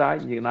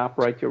website and you can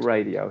operate your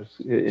radios.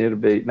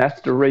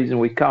 That's the reason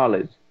we call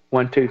it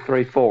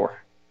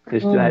 1234.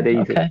 It's that easy.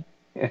 Okay.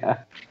 Yeah.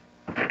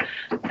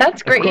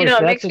 That's great. Of course, It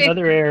that's makes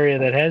another area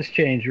that has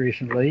changed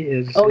recently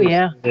is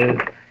yeah.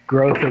 the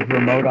growth of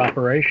remote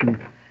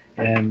operation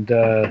and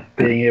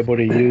being able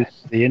to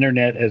use the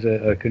internet as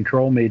a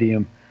control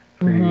medium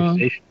for your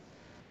station.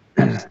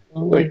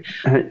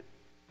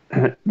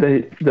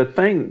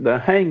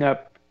 The hang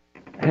up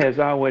has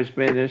always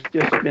been, it's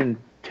just been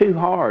too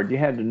hard. You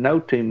had to know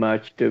too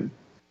much to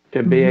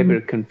be able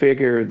to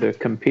configure the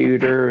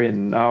computer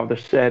and all the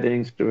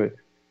settings to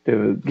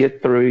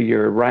get through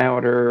your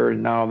router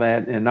and all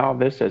that. And all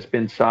this has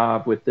been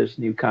solved with this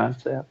new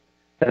concept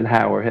that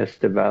Howard has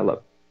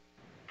developed.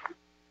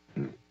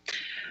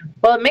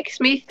 Well, it makes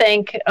me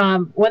think,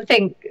 one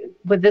thing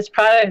with this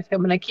product, I'm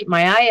going to keep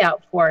my eye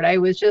out for it. I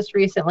was just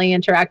recently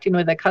interacting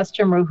with a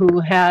customer who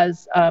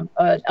has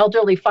an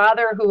elderly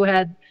father who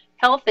had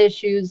health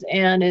issues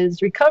and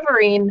is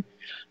recovering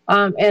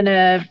in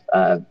a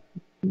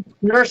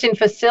nursing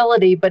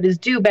facility, but is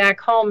due back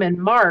home in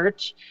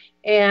March.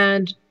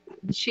 And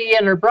she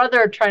and her brother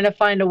are trying to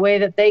find a way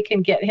that they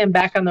can get him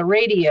back on the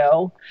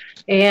radio.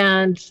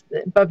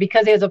 But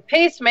because he has a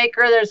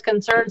pacemaker, there's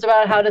concerns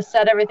about how to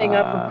set everything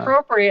up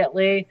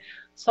appropriately.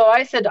 So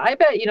I said, I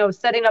bet,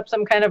 setting up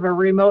some kind of a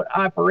remote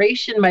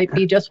operation might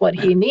be just what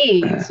he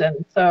needs.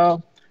 And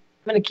so I'm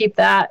going to keep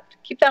that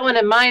one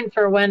in mind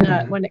for when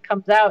it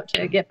comes out,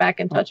 to get back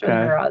in touch with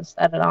her as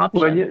an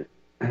option.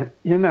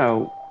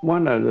 Well,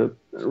 one of the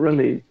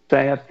really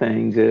sad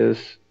things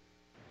is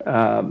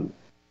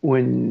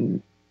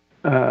when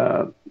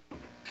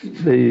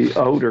the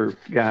older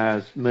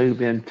guys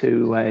move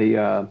into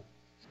a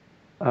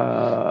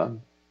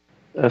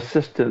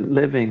assisted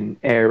living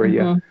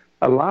area,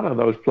 a lot of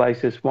those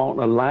places won't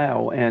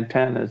allow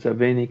antennas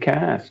of any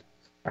kind.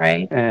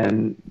 Right.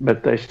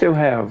 But they still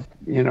have,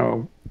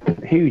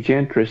 huge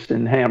interest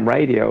in ham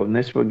radio, and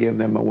this will give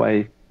them a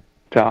way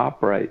to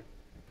operate.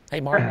 Hey,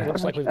 Martin, it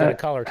looks like we've got a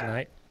caller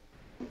tonight.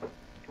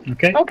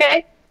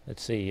 Okay.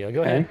 Let's see.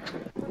 Go ahead.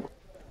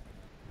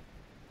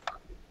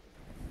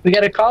 We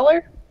got a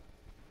caller?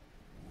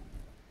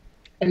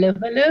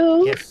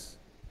 Hello? Yes.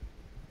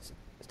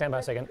 Stand by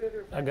a second.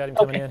 I've got him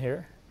coming in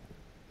here.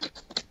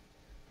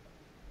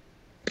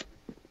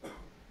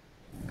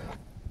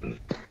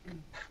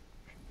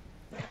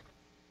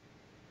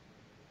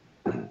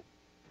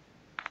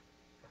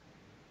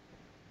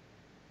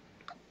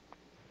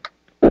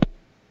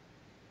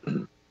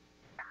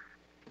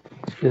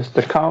 Is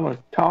the caller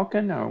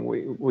talking, or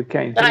we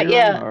can't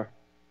hear him? Or,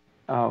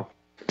 I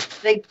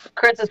think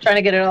Chris is trying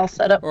to get it all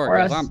set up for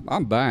us.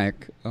 I'm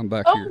back. I'm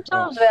back here.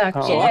 Oh, Tom's back.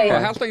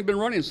 How's things been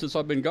running since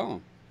I've been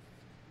gone?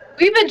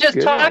 We've been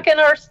just talking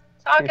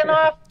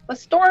off a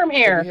storm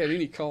here. Have you had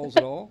any calls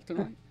at all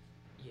tonight?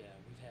 Yeah,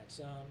 we've had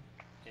some,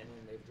 and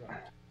then they've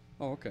dropped.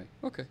 Oh,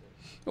 okay.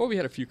 Well, we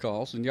had a few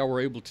calls, and y'all were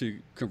able to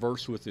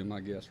converse with them,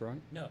 I guess,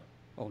 right? No.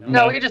 Oh,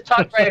 no, we just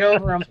talked right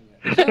over them.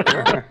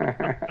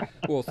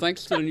 Well,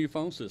 thanks to the new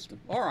phone system.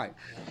 All right.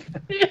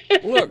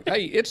 Look,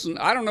 hey,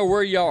 I don't know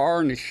where y'all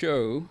are in the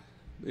show.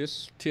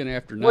 It's 10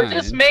 after 9. We're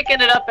just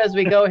making it up as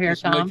we go here,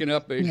 Tom. Making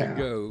up as you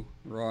go,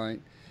 right?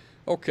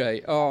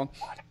 Okay. Let's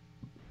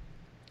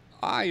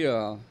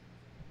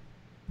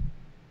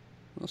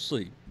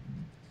see.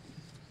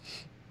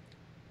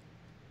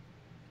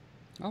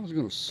 I was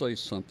going to say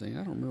something.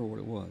 I don't remember what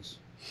it was.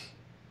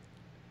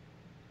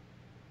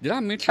 Did I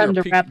mention Time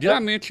to wrap did I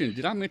up.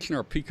 mention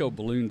our Pico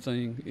balloon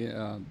thing?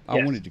 Yeah, I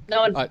Yes. wanted to.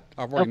 No,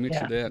 I've already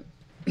mentioned that.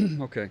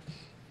 Okay.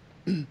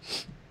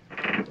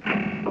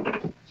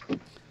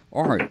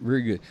 All right,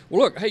 very good.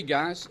 Well, look, hey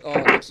guys,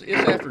 it's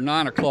after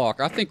 9 o'clock.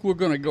 I think we're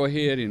going to go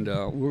ahead and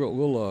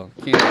we'll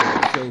cancel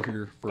the show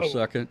here for a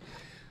second.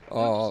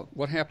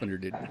 What happened here?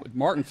 Did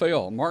Martin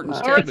fail?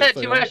 Martin's Lawrence tablet had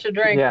too failed. much to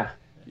drink. Yeah.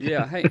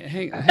 Yeah,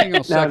 hang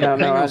on a second. No,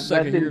 hang on a that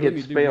second didn't here.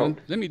 get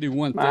spilled. Let me do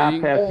one My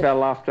thing. iPad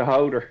fell off the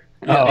holder.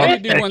 Yeah, Oh,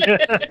 let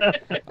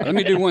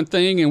me do one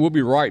thing, and we'll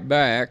be right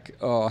back.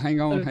 Hang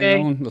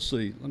Okay. on. Let's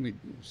see. Let me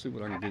see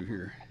what I can do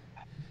here.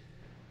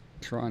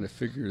 Trying to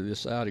figure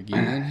this out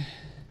again.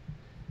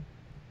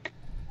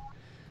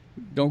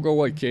 Don't go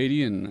away,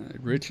 Katie and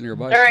Rich and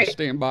everybody. All right.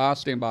 Stand by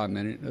a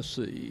minute. Let's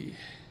see.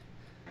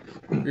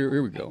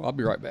 Here we go. I'll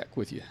be right back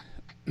with you.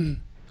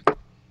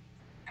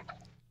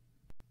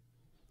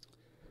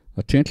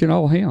 Attention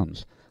all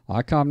hams.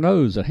 ICOM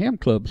knows that ham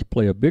clubs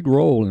play a big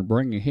role in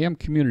bringing ham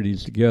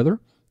communities together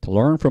to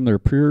learn from their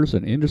peers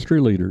and industry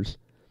leaders.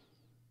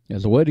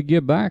 As a way to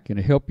give back and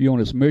to help you on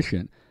this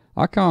mission,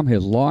 ICOM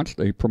has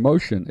launched a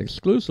promotion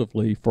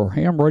exclusively for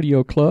ham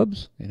radio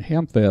clubs and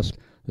Hamfest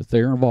that they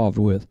are involved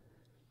with.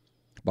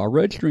 By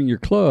registering your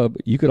club,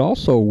 you could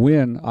also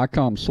win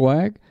ICOM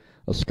swag,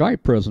 a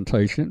Skype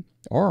presentation,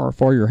 or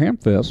for your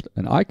Hamfest,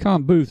 an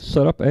ICOM booth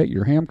set up at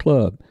your ham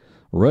club.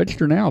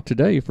 Register now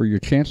today for your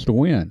chance to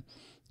win.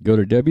 Go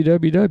to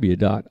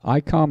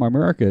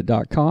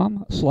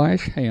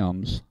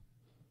www.icomamerica.com/hams.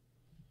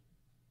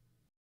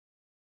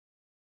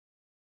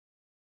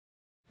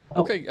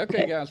 Okay,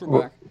 guys,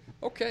 we're back.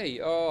 Okay,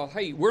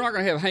 hey, we're not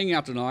going to have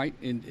Hangout tonight.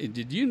 And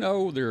did you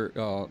know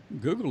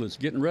Google is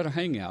getting rid of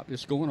Hangout?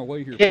 It's going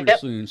away here pretty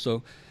soon.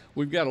 So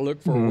we've got to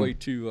look for a way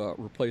to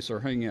replace our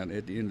Hangout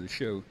at the end of the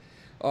show.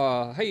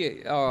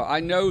 Hey, I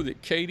know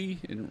that Katie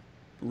and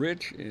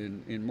Rich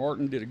and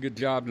Martin did a good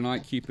job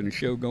tonight keeping the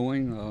show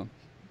going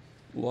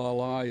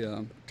while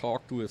I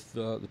talked with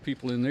the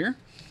people in there.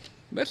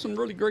 Met some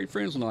really great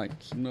friends tonight.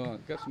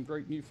 Got some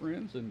great new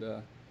friends, and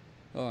it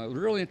was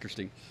really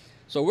interesting.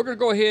 So we're going to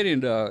go ahead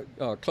and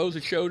close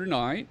the show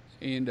tonight,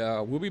 and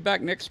we'll be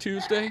back next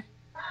Tuesday.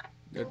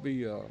 That'd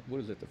be, what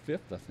is it, the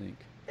 5th, I think.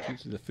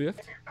 Tuesday the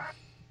 5th.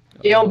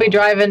 You won't be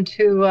driving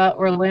to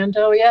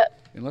Orlando yet?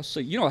 And let's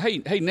see,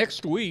 hey,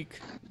 next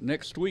week,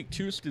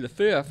 Tuesday the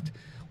 5th,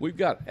 we've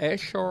got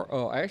Asher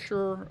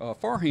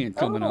Farhan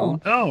coming on.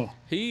 Oh.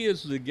 He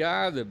is the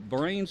guy, the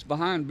brains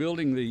behind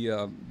building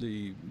the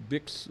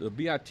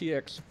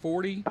BITX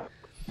 40.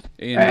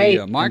 And right.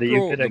 the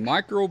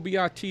micro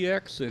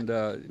BITX, and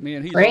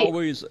man,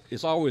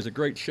 it's always a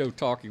great show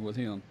talking with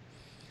him.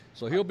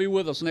 So he'll be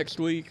with us next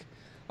week.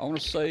 I want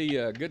to say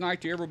good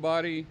night to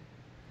everybody,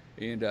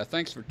 and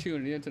thanks for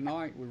tuning in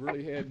tonight. We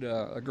really had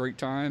a great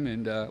time,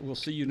 and we'll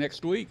see you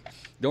next week.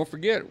 Don't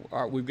forget,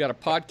 we've got a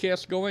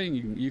podcast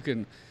going. You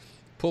can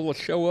pull the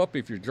show up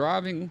if you're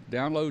driving.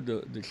 Download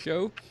the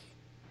show.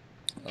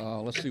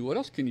 Let's see, what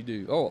else can you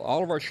do? Oh,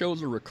 all of our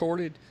shows are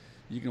recorded.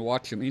 You can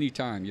watch them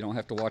anytime. You don't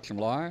have to watch them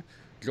live.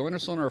 Join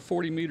us on our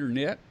 40-meter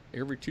net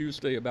every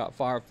Tuesday about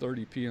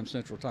 5:30 p.m.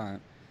 Central Time.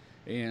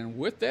 And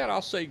with that,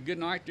 I'll say good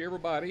night to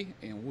everybody,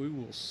 and we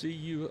will see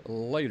you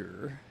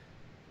later.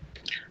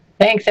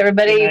 Thanks,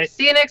 everybody. Good night.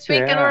 See you next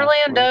week in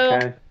Orlando.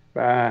 Okay.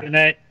 Bye. Good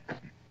night.